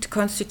indeed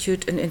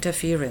constitute an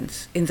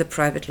interference in the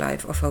private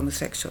life of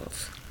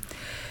homosexuals.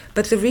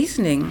 But the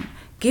reasoning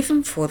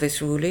given for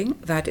this ruling,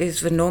 that is,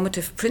 the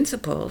normative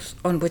principles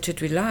on which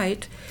it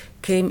relied,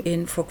 came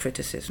in for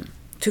criticism.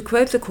 To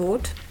quote the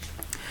court,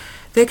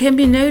 "There can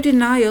be no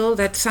denial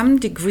that some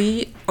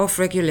degree of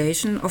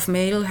regulation of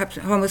male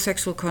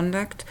homosexual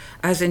conduct,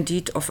 as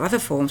indeed of other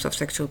forms of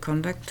sexual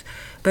conduct,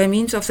 by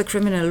means of the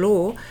criminal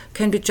law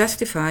can be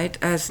justified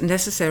as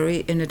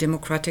necessary in a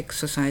democratic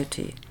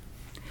society."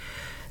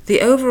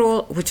 The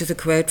overall, which is a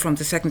quote from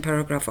the second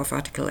paragraph of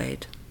Article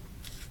 8,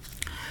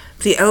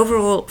 "The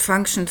overall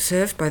function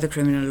served by the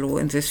criminal law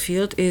in this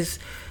field is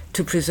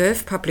to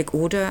preserve public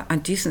order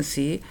and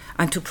decency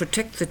and to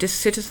protect the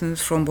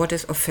citizens from what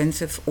is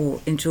offensive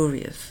or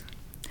injurious.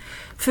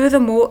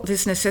 Furthermore,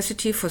 this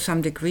necessity for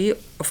some degree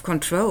of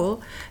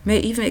control may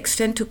even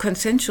extend to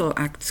consensual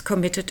acts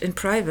committed in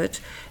private,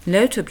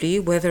 notably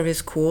where there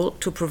is call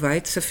to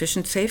provide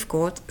sufficient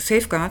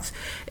safeguards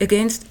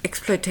against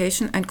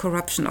exploitation and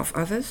corruption of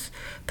others,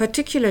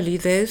 particularly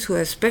those who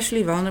are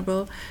especially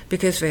vulnerable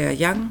because they are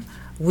young,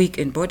 weak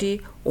in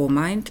body or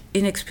mind,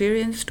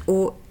 inexperienced,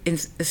 or in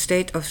a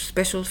state of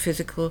special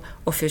physical,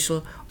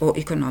 official, or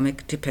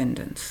economic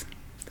dependence."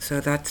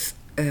 So that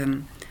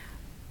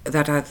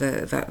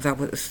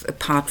was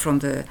apart from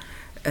the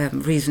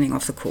reasoning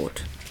of the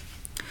court.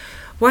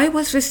 Why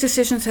was this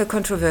decision so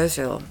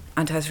controversial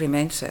and has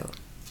remained so?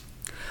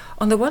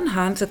 On the one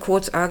hand, the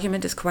court's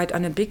argument is quite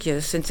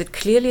unambiguous, since it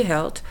clearly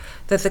held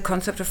that the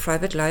concept of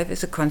private life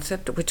is a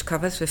concept which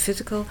covers the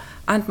physical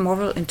and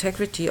moral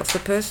integrity of the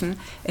person,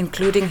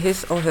 including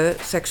his or her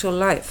sexual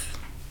life.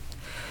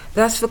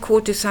 Thus, the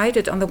court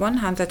decided on the one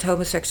hand that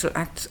homosexual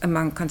acts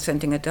among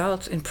consenting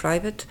adults in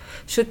private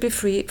should be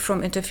free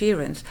from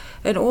interference,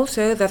 and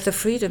also that the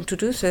freedom to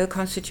do so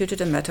constituted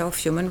a matter of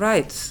human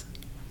rights.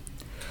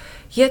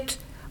 Yet,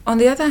 on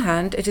the other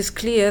hand, it is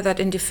clear that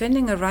in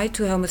defending a right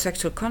to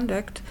homosexual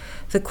conduct,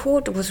 the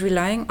court was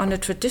relying on a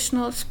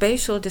traditional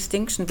spatial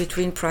distinction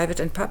between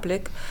private and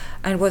public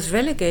and was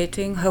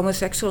relegating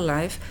homosexual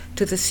life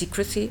to the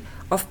secrecy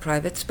of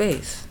private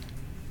space.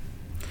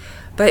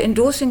 By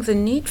endorsing the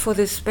need for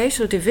this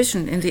spatial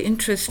division in the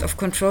interest of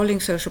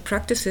controlling social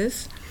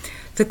practices,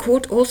 the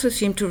court also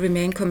seemed to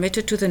remain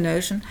committed to the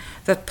notion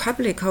that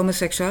public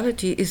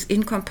homosexuality is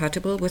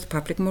incompatible with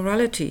public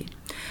morality,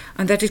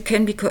 and that it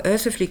can be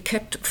coercively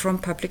kept from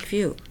public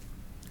view.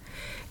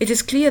 It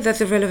is clear that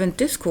the relevant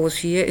discourse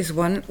here is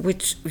one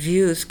which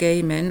views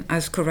gay men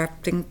as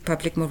corrupting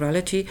public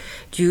morality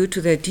due to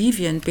their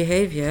deviant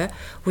behavior,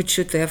 which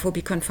should therefore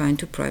be confined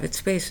to private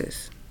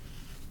spaces.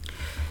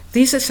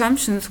 These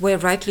assumptions were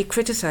rightly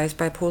criticized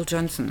by Paul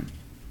Johnson.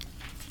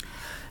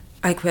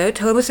 I quote,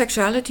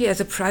 "Homosexuality as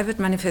a private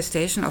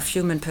manifestation of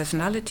human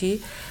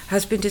personality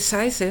has been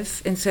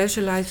decisive in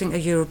socializing a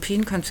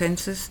European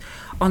consensus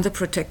on the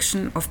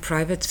protection of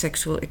private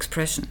sexual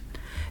expression.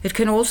 It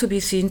can also be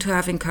seen to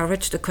have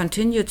encouraged a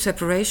continued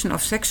separation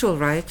of sexual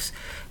rights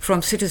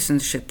from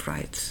citizenship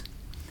rights.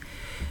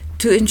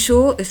 To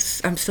ensure,"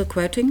 I'm still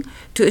quoting,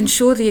 "to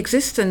ensure the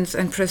existence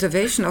and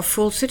preservation of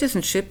full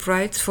citizenship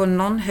rights for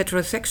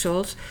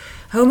non-heterosexuals,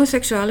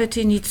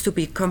 homosexuality needs to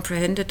be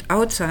comprehended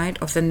outside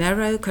of the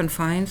narrow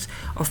confines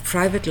of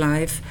private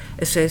life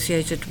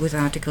associated with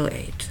Article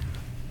 8.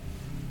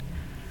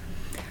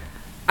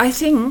 I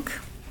think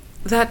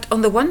that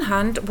on the one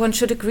hand, one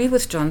should agree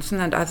with Johnson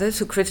and others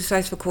who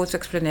criticize the court's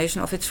explanation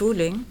of its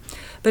ruling,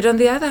 but on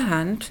the other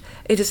hand,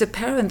 it is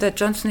apparent that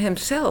Johnson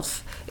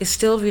himself is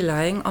still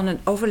relying on an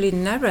overly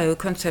narrow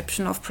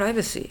conception of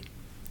privacy.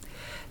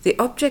 The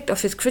object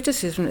of his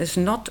criticism is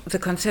not the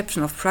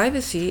conception of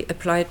privacy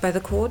applied by the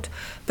court,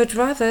 but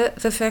rather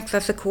the fact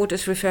that the court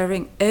is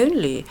referring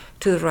only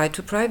to the right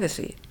to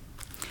privacy.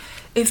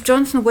 If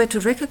Johnson were to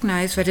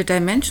recognize that a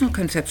dimensional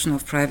conception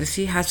of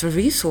privacy has the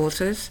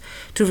resources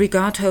to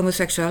regard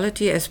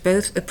homosexuality as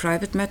both a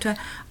private matter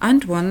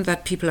and one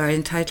that people are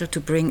entitled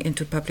to bring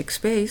into public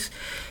space,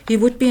 he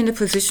would be in a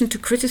position to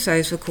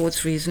criticize the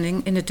court's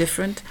reasoning in a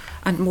different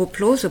and more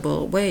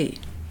plausible way.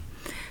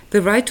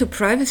 The right to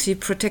privacy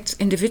protects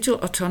individual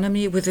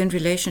autonomy within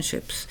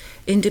relationships,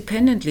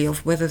 independently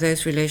of whether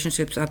those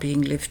relationships are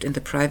being lived in the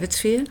private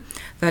sphere,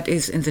 that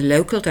is, in the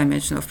local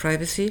dimension of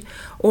privacy,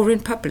 or in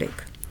public.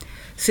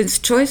 Since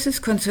choices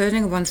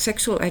concerning one's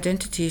sexual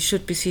identity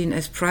should be seen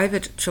as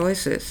private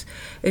choices,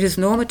 it is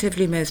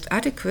normatively most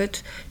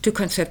adequate to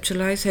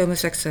conceptualize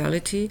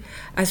homosexuality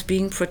as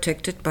being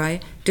protected by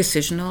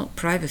decisional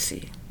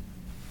privacy.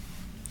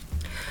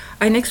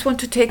 I next want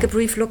to take a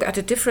brief look at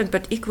a different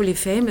but equally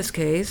famous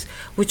case,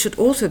 which should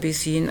also be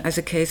seen as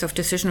a case of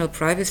decisional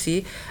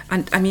privacy.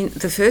 And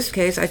the first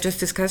case I just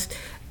discussed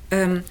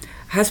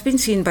has been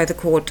seen by the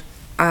court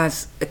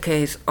as a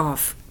case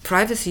of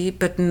privacy,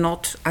 but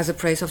not as a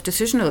case of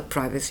decisional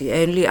privacy,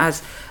 only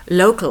as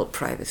local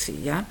privacy.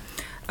 Yeah,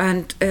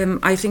 and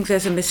I think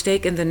there's a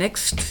mistake in the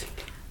next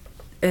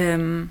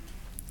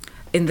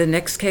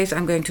case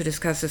I'm going to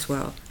discuss as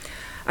well.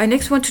 I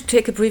next want to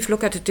take a brief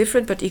look at a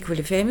different but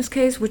equally famous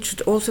case, which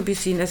should also be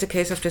seen as a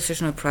case of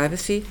decisional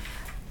privacy.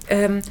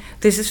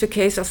 This is the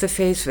case of the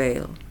face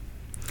veil.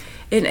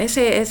 In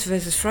SAS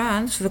versus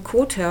France, the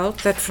court held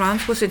that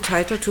France was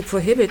entitled to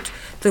prohibit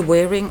the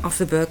wearing of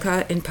the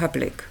burqa in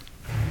public.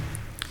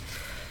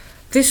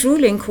 This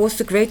ruling caused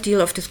a great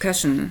deal of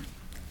discussion,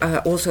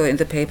 also in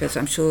the papers,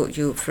 I'm sure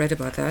you've read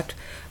about that,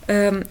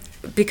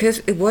 because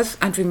it was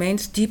and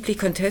remains deeply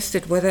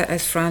contested whether,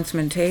 as France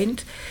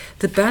maintained,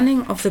 the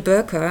banning of the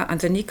burqa and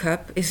the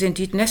niqab is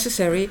indeed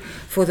necessary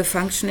for the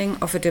functioning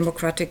of a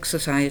democratic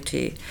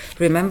society.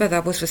 Remember,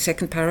 that was the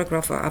second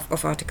paragraph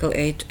of Article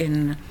 8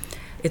 in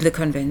the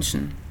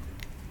Convention.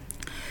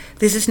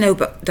 This is no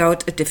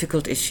doubt a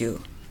difficult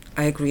issue.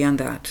 I agree on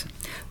that.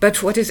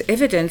 But what is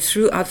evident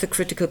throughout the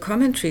critical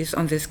commentaries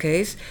on this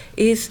case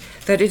is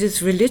that it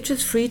is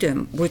religious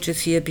freedom which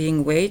is here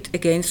being weighed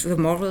against the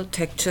moral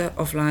texture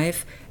of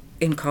life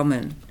in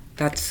common.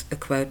 That's a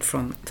quote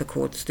from the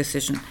court's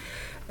decision.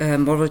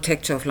 Moral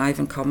texture of life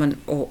in common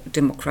or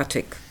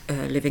democratic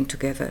living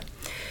together.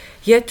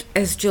 Yet,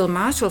 as Jill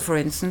Marshall, for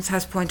instance,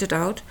 has pointed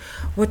out,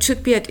 what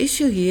should be at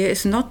issue here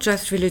is not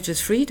just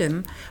religious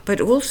freedom, but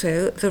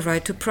also the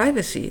right to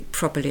privacy,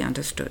 properly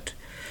understood.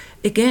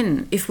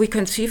 Again, if we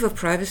conceive of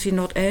privacy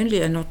not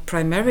only and not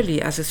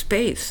primarily as a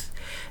space,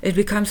 it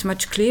becomes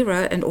much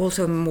clearer and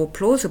also more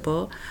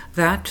plausible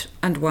that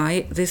and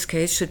why this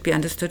case should be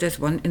understood as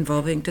one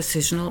involving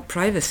decisional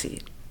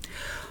privacy.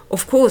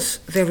 Of course,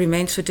 there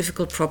remains the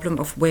difficult problem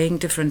of weighing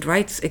different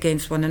rights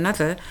against one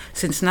another,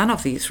 since none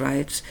of these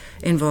rights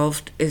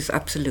involved is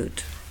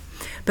absolute.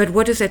 But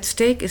what is at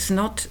stake is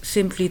not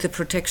simply the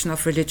protection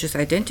of religious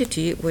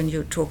identity when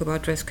you talk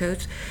about dress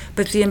codes,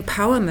 but the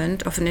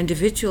empowerment of an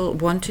individual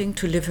wanting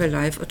to live her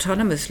life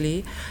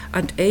autonomously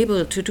and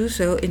able to do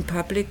so in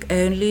public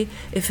only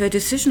if her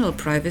decisional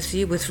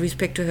privacy with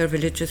respect to her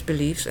religious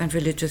beliefs and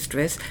religious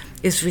dress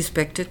is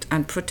respected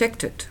and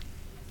protected.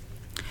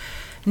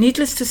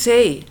 Needless to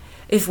say,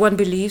 if one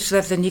believes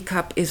that the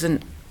niqab is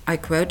an, I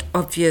quote,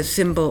 obvious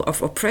symbol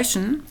of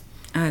oppression,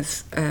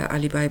 as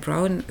Ali Bai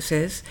Brown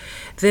says,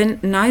 then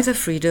neither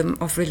freedom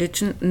of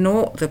religion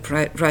nor the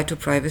right to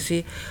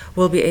privacy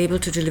will be able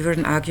to deliver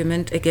an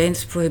argument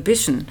against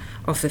prohibition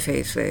of the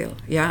face veil.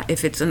 Yeah,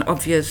 if it's an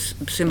obvious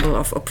symbol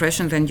of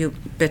oppression, then you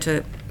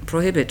better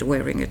prohibit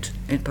wearing it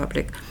in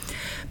public.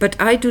 But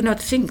I do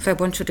not think that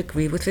one should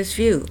agree with this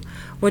view.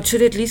 One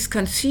should at least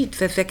concede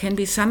that there can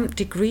be some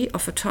degree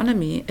of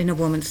autonomy in a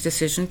woman's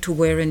decision to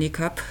wear a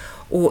niqab,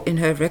 or in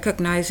her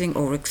recognizing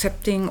or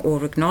accepting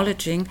or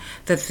acknowledging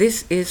that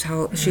this is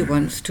how she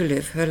wants to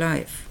live her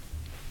life.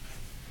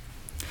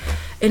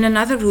 In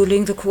another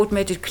ruling, the court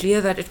made it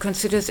clear that it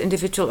considers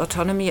individual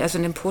autonomy as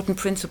an important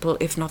principle,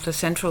 if not the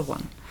central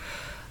one.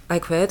 I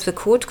quote, "The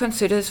court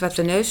considers that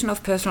the notion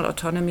of personal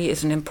autonomy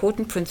is an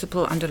important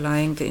principle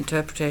underlying the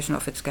interpretation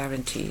of its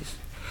guarantees.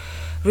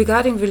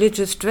 Regarding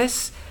religious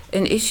dress,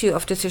 an issue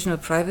of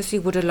decisional privacy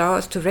would allow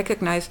us to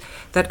recognize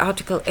that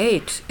Article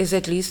 8 is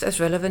at least as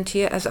relevant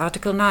here as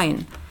Article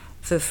 9,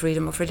 the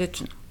freedom of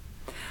religion.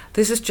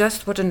 This is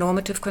just what a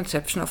normative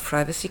conception of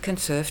privacy can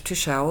serve to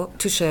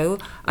show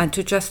and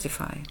to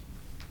justify.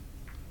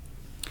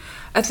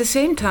 At the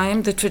same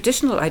time, the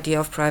traditional idea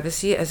of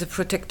privacy as a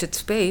protected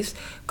space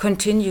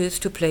continues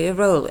to play a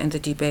role in the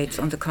debates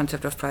on the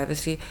concept of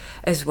privacy,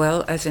 as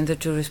well as in the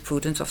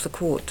jurisprudence of the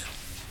court.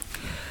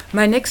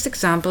 My next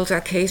examples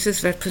are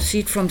cases that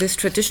proceed from this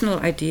traditional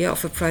idea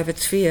of a private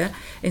sphere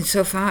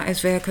insofar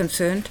as they are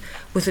concerned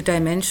with the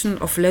dimension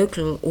of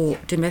local or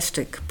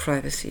domestic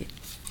privacy.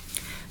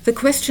 The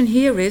question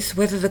here is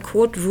whether the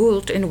court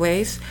ruled in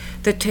ways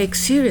that take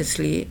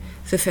seriously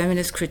the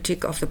feminist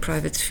critique of the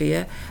private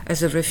sphere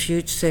as a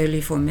refuge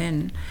solely for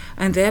men,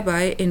 and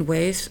thereby in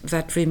ways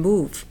that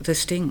remove the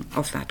sting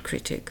of that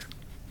critique.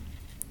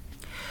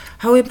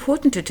 How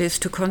important it is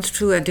to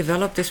construe and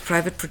develop this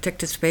private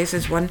protected space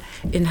as one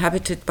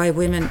inhabited by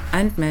women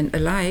and men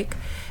alike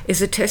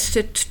is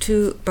attested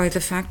to by the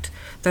fact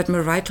that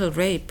marital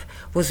rape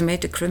was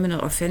made a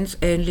criminal offense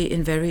only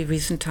in very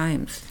recent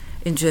times,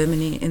 in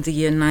Germany in the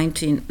year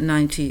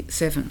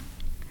 1997.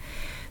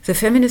 The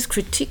feminist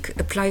critique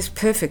applies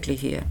perfectly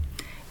here.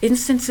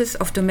 Instances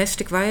of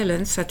domestic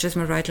violence, such as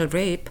marital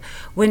rape,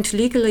 went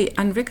legally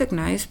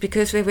unrecognized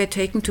because they were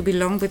taken to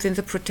belong within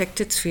the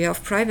protected sphere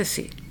of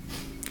privacy.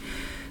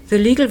 The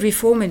legal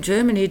reform in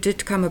Germany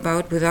did come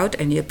about without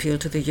any appeal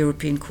to the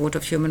European Court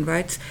of Human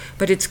Rights,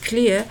 but it's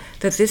clear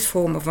that this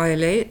form of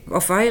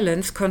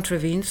violence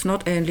contravenes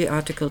not only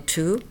Article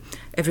 2,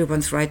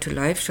 everyone's right to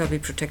life shall be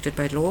protected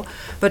by law,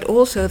 but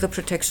also the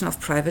protection of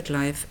private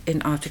life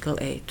in Article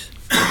 8.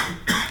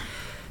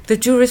 The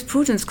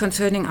jurisprudence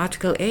concerning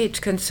Article 8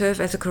 can serve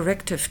as a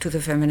corrective to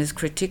the feminist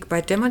critique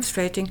by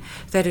demonstrating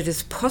that it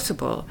is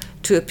possible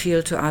to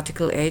appeal to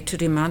Article 8 to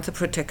demand the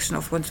protection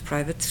of one's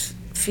private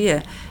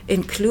sphere,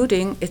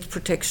 including its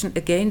protection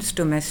against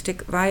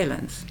domestic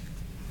violence.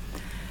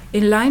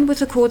 In line with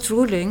the court's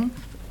ruling,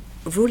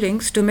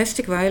 rulings,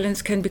 domestic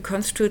violence can be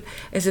construed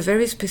as a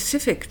very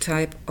specific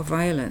type of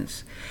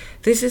violence.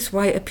 This is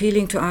why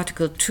appealing to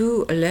Article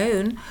 2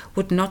 alone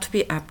would not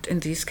be apt in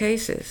these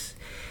cases.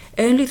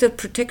 Only the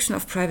protection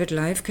of private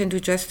life can do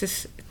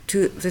justice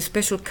to the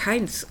special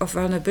kinds of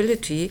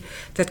vulnerability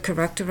that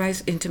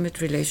characterize intimate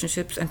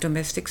relationships and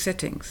domestic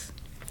settings.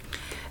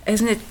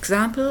 As an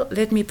example,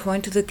 let me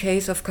point to the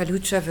case of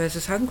Kalucha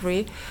versus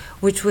Hungary,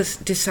 which was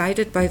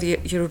decided by the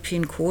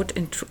European Court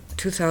in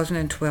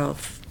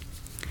 2012.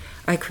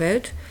 I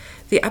quote,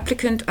 "The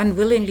applicant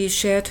unwillingly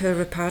shared her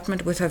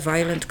apartment with her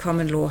violent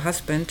common-law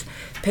husband,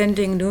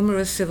 pending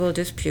numerous civil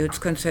disputes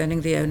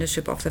concerning the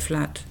ownership of the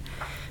flat.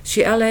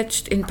 She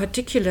alleged in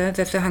particular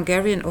that the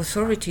Hungarian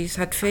authorities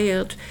had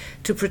failed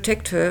to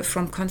protect her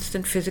from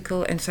constant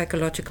physical and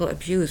psychological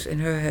abuse in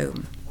her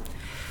home.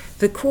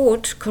 The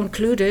court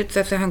concluded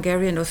that the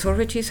Hungarian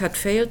authorities had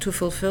failed to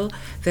fulfill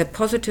their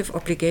positive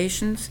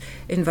obligations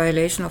in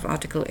violation of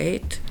Article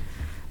 8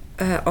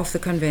 of the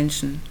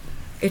Convention.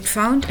 It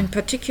found in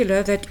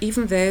particular that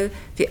even though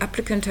the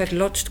applicant had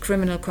lodged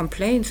criminal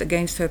complaints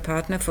against her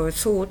partner for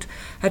assault,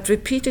 had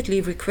repeatedly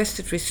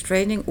requested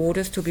restraining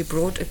orders to be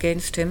brought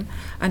against him,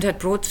 and had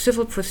brought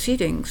civil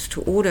proceedings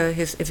to order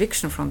his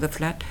eviction from the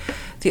flat,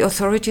 the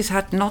authorities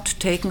had not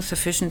taken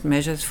sufficient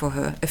measures for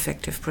her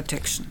effective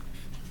protection."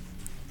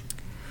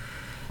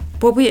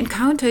 What we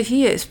encounter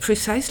here is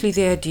precisely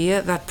the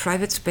idea that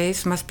private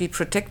space must be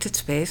protected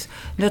space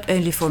not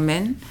only for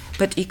men,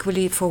 but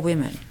equally for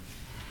women.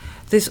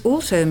 This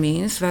also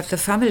means that the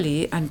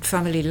family and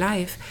family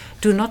life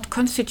do not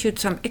constitute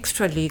some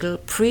extra-legal,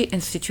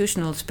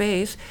 pre-institutional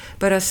space,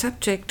 but are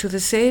subject to the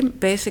same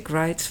basic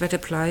rights that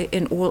apply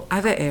in all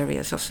other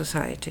areas of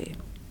society.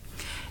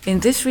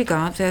 In this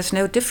regard, there is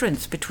no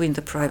difference between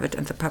the private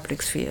and the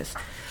public spheres.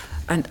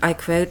 And I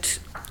quote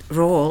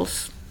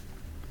Rawls,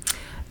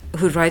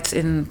 who writes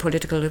in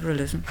Political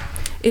Liberalism,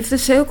 "If the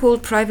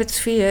so-called private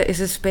sphere is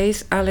a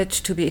space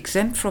alleged to be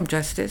exempt from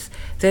justice,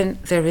 then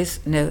there is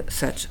no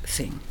such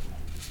thing."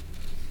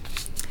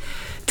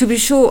 To be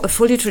sure, a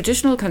fully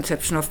traditional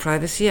conception of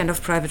privacy and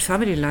of private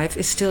family life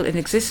is still in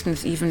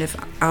existence, even if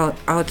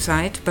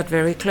outside, but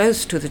very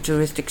close to the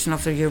jurisdiction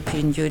of the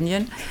European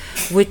Union.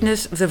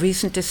 Witness the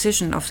recent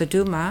decision of the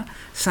Duma,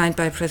 signed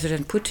by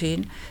President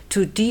Putin,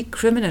 to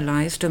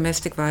decriminalize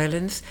domestic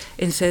violence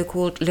in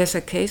so-called lesser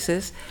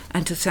cases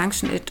and to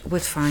sanction it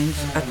with fines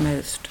at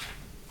most.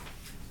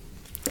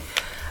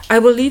 I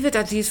will leave it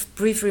at these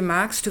brief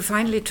remarks to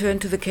finally turn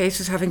to the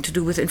cases having to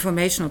do with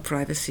informational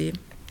privacy.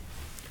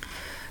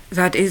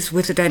 That is,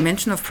 with the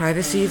dimension of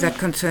privacy that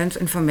concerns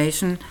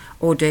information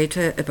or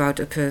data about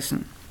a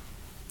person.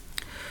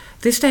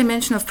 This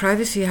dimension of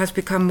privacy has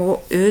become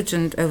more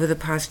urgent over the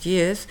past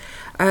years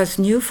as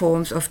new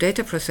forms of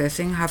data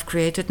processing have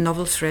created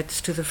novel threats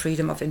to the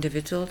freedom of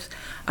individuals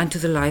and to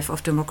the life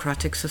of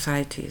democratic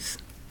societies.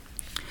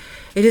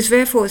 It is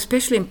therefore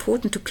especially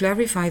important to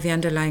clarify the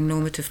underlying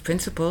normative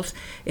principles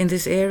in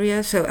this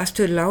area so as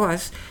to allow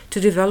us to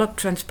develop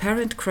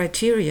transparent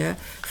criteria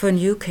for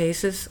new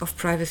cases of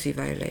privacy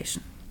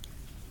violation.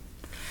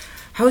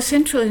 How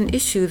central an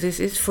issue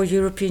this is for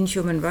European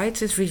human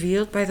rights is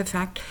revealed by the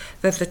fact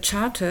that the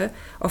Charter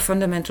of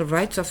Fundamental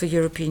Rights of the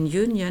European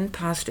Union,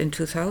 passed in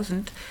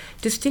 2000,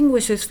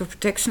 distinguishes the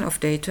protection of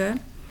data,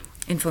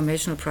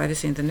 informational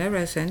privacy in the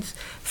narrow sense,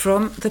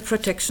 from the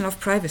protection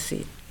of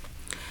privacy.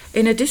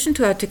 In addition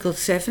to Article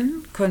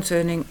 7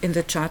 in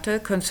the Charter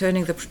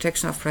concerning the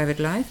protection of private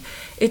life,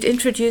 it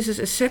introduces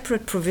a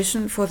separate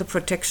provision for the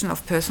protection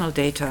of personal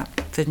data,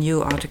 the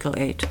new Article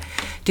 8,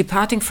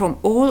 departing from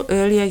all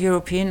earlier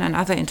European and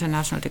other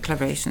international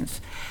declarations.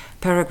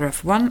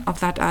 Paragraph 1 of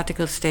that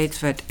article states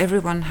that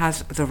everyone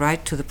has the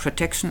right to the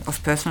protection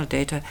of personal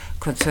data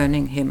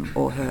concerning him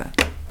or her.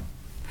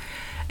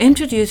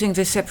 Introducing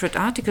this separate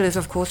article is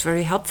of course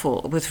very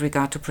helpful with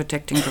regard to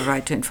protecting the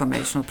right to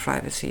informational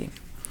privacy.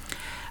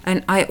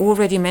 And I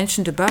already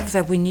mentioned above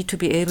that we need to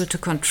be able to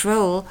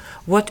control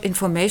what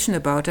information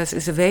about us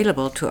is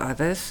available to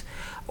others,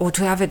 or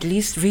to have at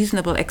least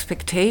reasonable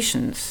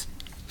expectations,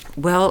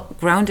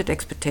 well-grounded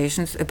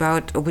expectations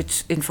about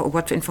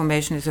what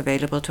information is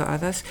available to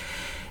others,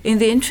 in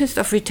the interest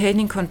of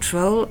retaining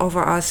control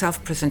over our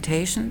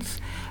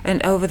self-presentations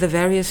and over the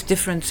various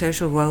different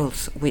social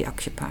roles we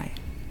occupy.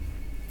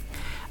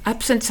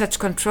 Absent such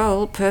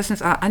control,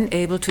 persons are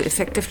unable to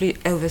effectively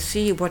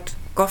oversee what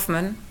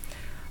Goffman,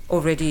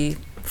 already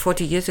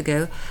 40 years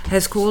ago,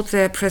 has called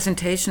their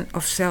presentation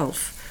of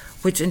self,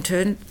 which in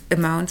turn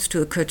amounts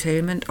to a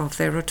curtailment of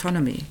their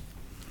autonomy.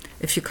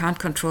 If you can't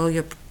control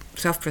your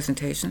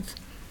self-presentations,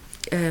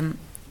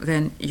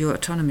 then your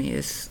autonomy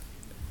is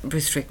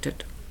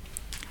restricted.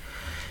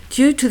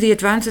 Due to the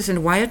advances in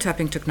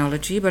wiretapping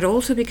technology, but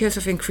also because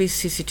of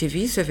increased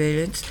CCTV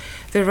surveillance,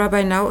 there are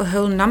by now a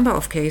whole number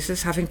of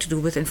cases having to do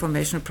with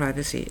informational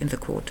privacy in the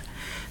court.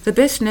 The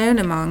best known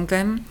among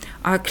them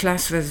are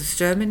Klaas versus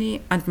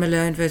Germany and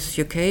Malone versus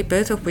UK,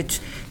 both of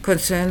which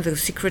concern the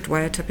secret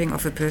wiretapping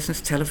of a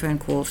person's telephone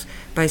calls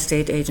by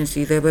state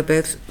agency. They were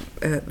both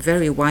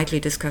very widely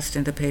discussed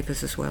in the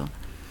papers as well.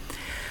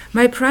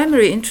 My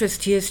primary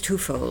interest here is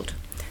twofold.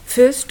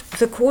 First,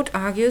 the court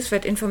argues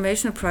that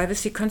informational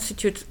privacy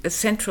constitutes a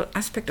central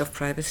aspect of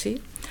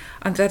privacy,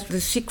 and that the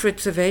secret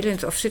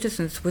surveillance of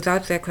citizens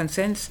without their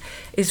consents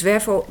is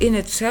therefore in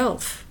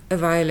itself a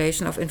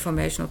violation of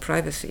informational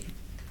privacy.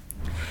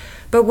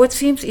 But what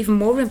seems even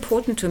more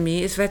important to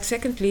me is that,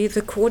 secondly,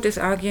 the court is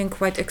arguing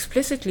quite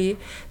explicitly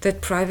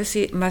that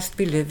privacy must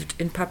be lived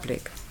in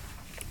public.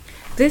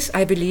 This,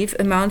 I believe,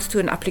 amounts to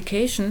an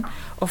application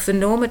of the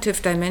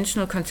normative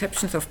dimensional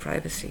conceptions of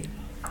privacy.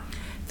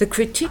 The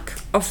critique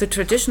of the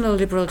traditional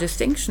liberal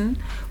distinction,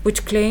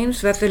 which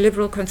claims that the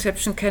liberal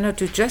conception cannot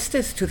do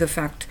justice to the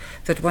fact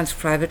that one's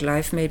private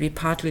life may be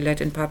partly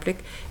led in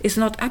public, is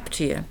not apt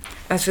here,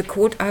 as the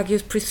court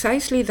argues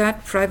precisely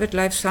that private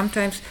life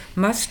sometimes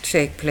must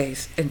take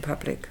place in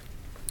public.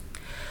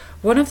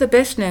 One of the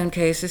best-known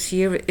cases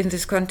here in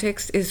this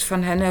context is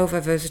von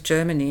Hanover versus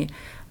Germany,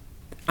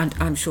 and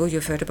I'm sure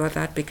you've heard about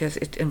that because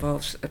it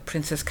involves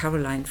Princess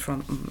Caroline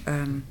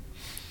from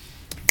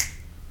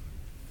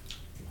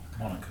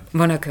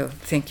Monaco,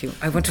 thank you.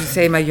 I wanted to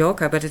say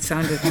Mallorca, but it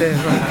sounded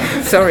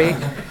wrong. Sorry.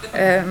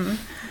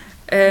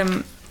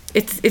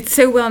 It's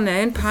so well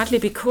known, partly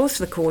because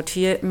the court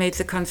here made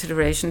the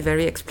consideration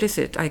very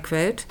explicit. I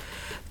quote,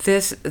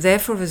 "There's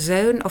therefore a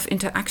zone of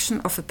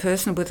interaction of a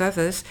person with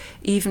others,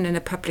 even in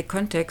a public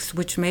context,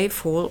 which may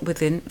fall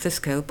within the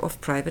scope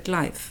of private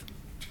life."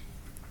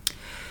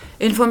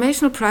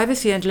 Informational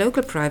privacy and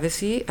local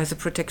privacy, as a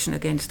protection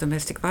against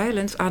domestic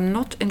violence, are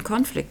not in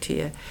conflict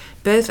here.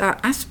 Both are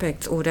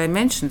aspects or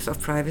dimensions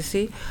of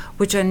privacy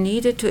which are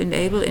needed to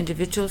enable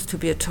individuals to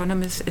be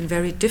autonomous in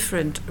very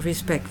different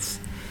respects.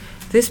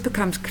 This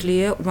becomes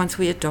clear once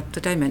we adopt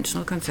the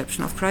dimensional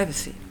conception of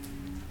privacy.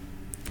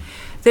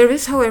 There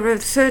is, however, a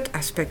third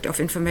aspect of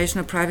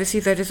informational privacy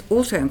that is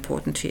also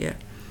important here.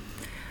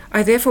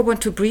 I therefore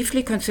want to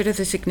briefly consider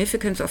the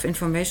significance of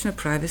informational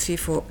privacy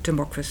for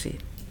democracy.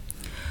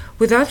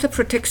 Without the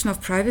protection of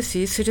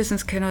privacy,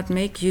 citizens cannot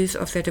make use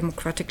of their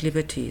democratic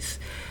liberties.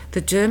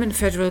 The German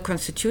Federal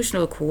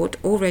Constitutional Court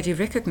already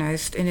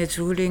recognized in its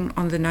ruling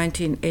on the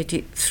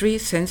 1983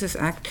 Census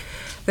Act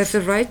that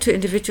the right to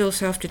individual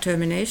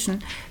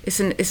self-determination is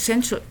an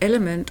essential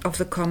element of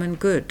the common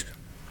good.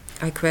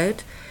 I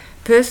quote,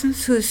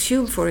 "Persons who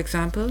assume, for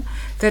example,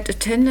 that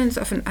attendance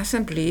of an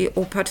assembly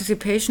or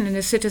participation in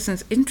a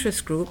citizen's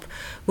interest group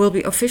will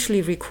be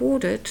officially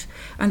recorded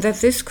and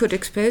that this could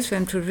expose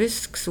them to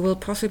risks will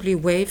possibly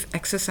waive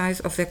exercise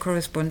of their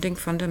corresponding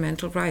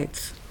fundamental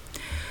rights.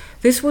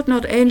 This would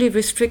not only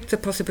restrict the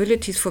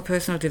possibilities for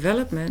personal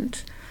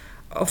development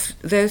of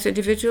those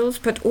individuals,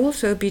 but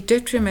also be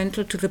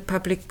detrimental to the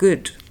public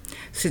good,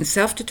 since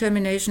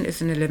self-determination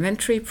is an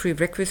elementary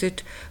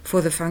prerequisite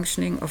for the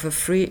functioning of a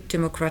free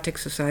democratic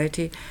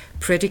society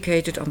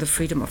predicated on the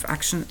freedom of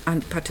action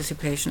and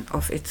participation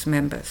of its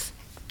members."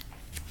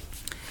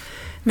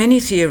 Many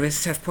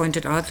theorists have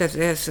pointed out that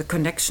there's a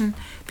connection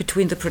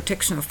between the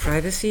protection of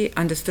privacy,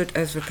 understood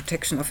as the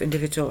protection of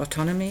individual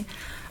autonomy,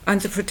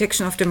 and the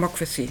protection of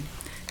democracy.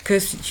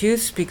 Kirsten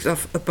Hughes speaks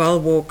of a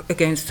bulwark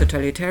against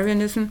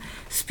totalitarianism.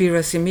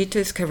 Spira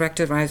Simitis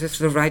characterizes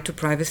the right to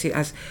privacy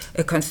as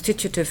a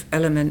constitutive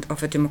element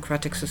of a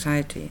democratic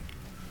society.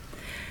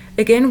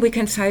 Again, we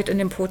can cite an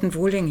important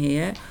ruling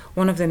here,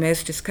 one of the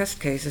most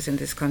discussed cases in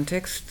this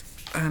context.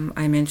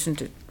 I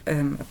mentioned it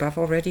above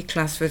already,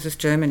 Klaas versus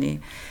Germany.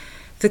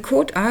 The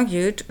court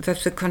argued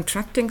that the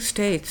contracting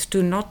states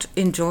do not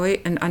enjoy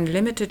an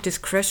unlimited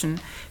discretion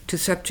to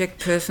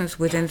subject persons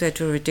within their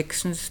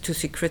jurisdictions to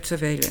secret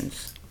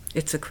surveillance.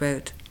 It's a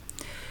quote.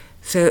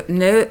 So,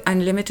 no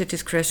unlimited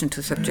discretion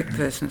to subject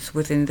persons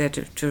within their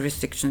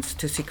jurisdictions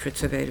to secret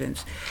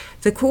surveillance.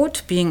 The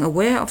court, being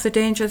aware of the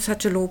danger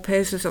such a law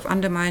poses of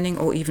undermining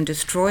or even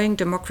destroying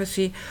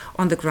democracy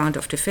on the ground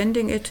of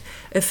defending it,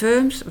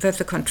 affirms that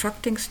the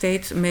contracting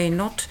states may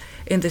not,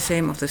 in the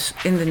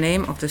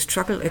name of the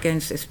struggle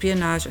against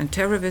espionage and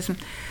terrorism,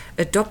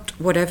 adopt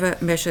whatever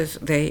measures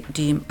they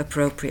deem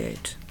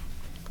appropriate.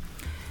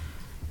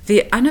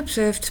 The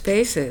unobserved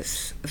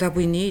spaces that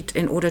we need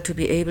in order to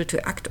be able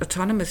to act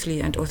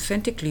autonomously and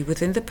authentically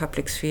within the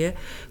public sphere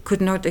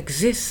could not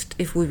exist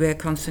if we were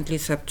constantly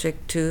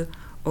subject to,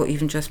 or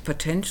even just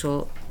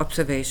potential,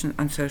 observation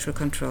and social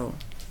control.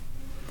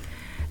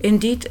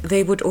 Indeed,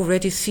 they would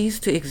already cease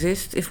to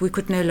exist if we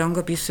could no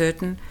longer be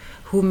certain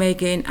who may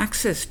gain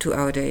access to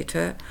our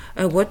data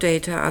or what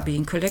data are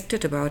being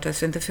collected about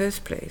us in the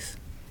first place.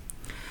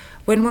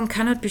 When one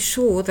cannot be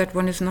sure that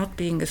one is not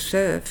being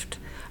observed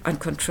and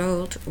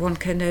controlled, one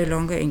can no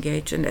longer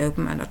engage in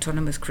open and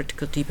autonomous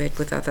critical debate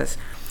with others.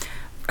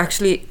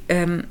 Actually,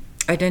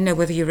 I don't know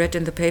whether you read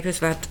in the papers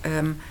that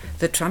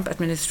the Trump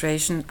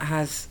administration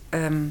has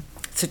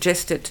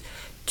suggested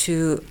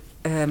to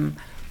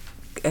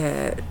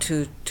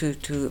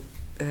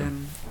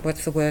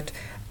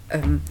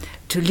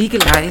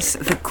legalize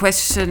the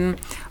question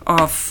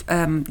of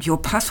your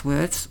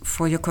passwords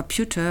for your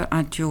computer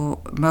and your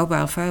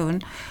mobile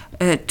phone,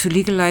 to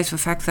legalize the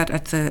fact that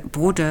at the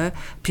border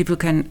people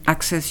can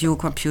access your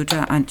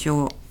computer and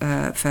your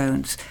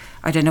phones.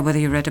 I don't know whether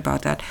you read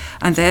about that.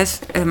 And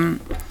there's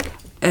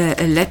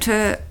a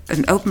letter,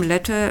 an open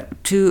letter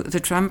to the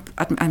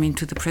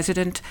to the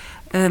president,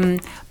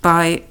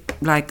 by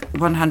like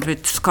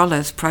 100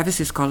 scholars,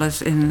 privacy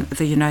scholars in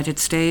the United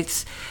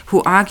States,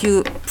 who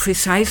argue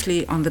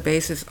precisely on the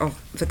basis of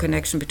the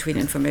connection between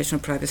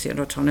informational privacy and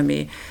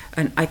autonomy.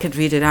 And I can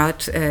read it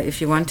out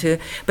if you want to.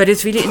 But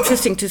it's really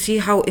interesting to see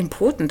how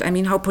important,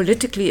 how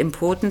politically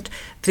important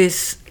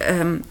this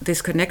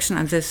connection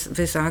and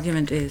this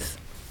argument is.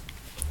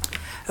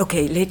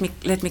 Okay,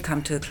 let me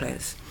come to a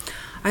close.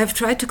 I have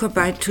tried to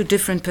combine two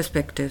different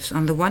perspectives.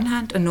 On the one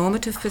hand, a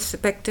normative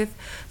perspective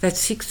that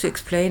seeks to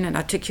explain and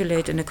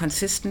articulate in a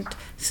consistent,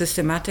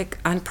 systematic,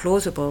 and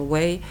plausible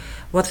way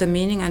what the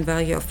meaning and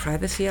value of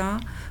privacy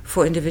are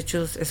for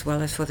individuals as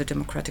well as for the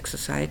democratic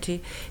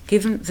society,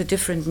 given the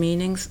different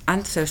meanings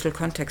and social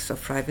contexts of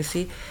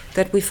privacy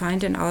that we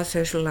find in our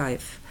social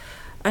life.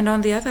 And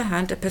on the other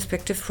hand, a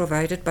perspective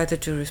provided by the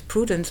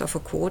jurisprudence of a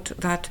court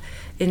that,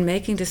 in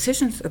making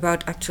decisions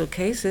about actual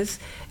cases,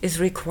 is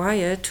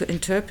required to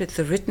interpret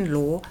the written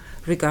law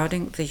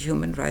regarding the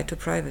human right to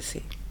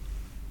privacy.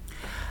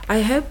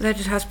 I hope that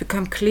it has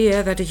become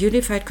clear that a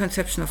unified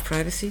conception of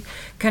privacy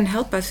can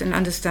help us in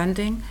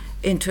understanding,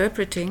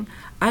 interpreting,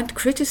 and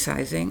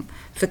criticizing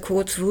the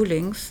court's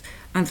rulings,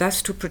 and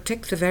thus to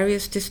protect the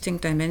various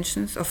distinct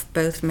dimensions of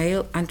both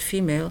male and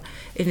female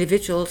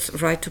individuals'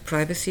 right to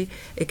privacy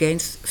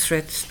against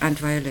threats and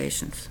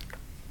violations.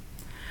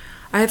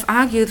 I have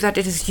argued that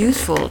it is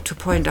useful to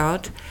point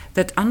out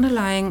that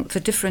underlying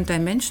the different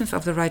dimensions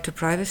of the right to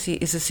privacy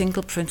is a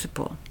single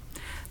principle,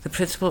 the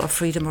principle of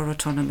freedom or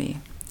autonomy.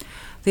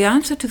 The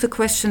answer to the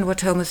question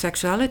what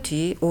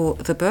homosexuality or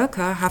the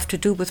burqa have to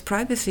do with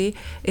privacy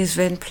is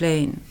then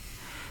plain.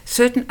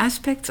 Certain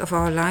aspects of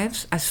our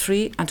lives as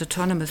free and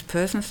autonomous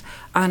persons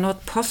are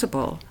not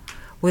possible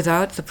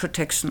without the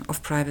protection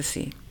of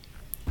privacy.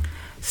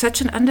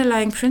 Such an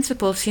underlying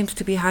principle seems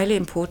to be highly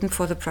important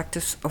for the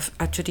practice of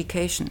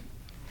adjudication.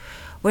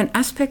 When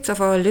aspects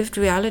of our lived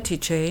reality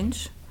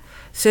change,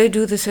 so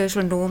do the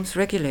social norms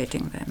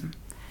regulating them.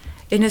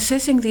 In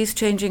assessing these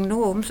changing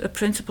norms, a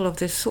principle of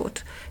this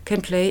sort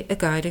can play a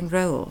guiding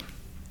role.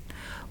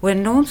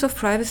 When norms of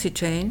privacy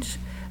change,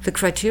 the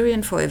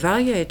criterion for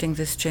evaluating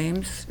this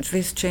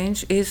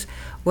change is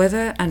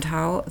whether and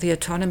how the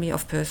autonomy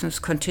of persons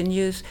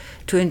continues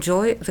to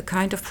enjoy the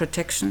kind of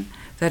protection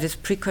that is a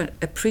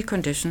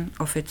precondition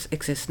of its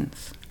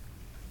existence.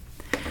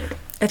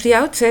 At the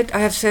outset, I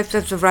have said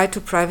that the right to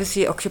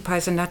privacy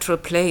occupies a natural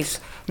place,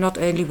 not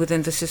only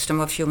within the system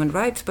of human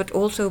rights, but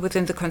also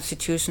within the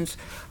constitutions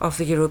of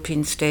the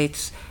European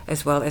states,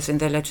 as well as in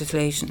their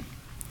legislation.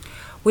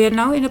 We are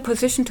now in a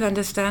position to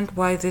understand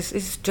why this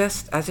is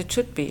just as it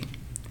should be.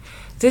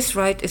 This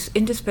right is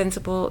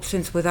indispensable,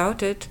 since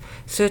without it,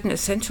 certain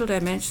essential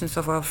dimensions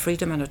of our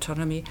freedom and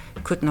autonomy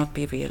could not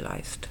be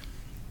realized.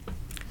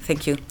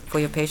 Thank you for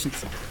your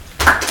patience.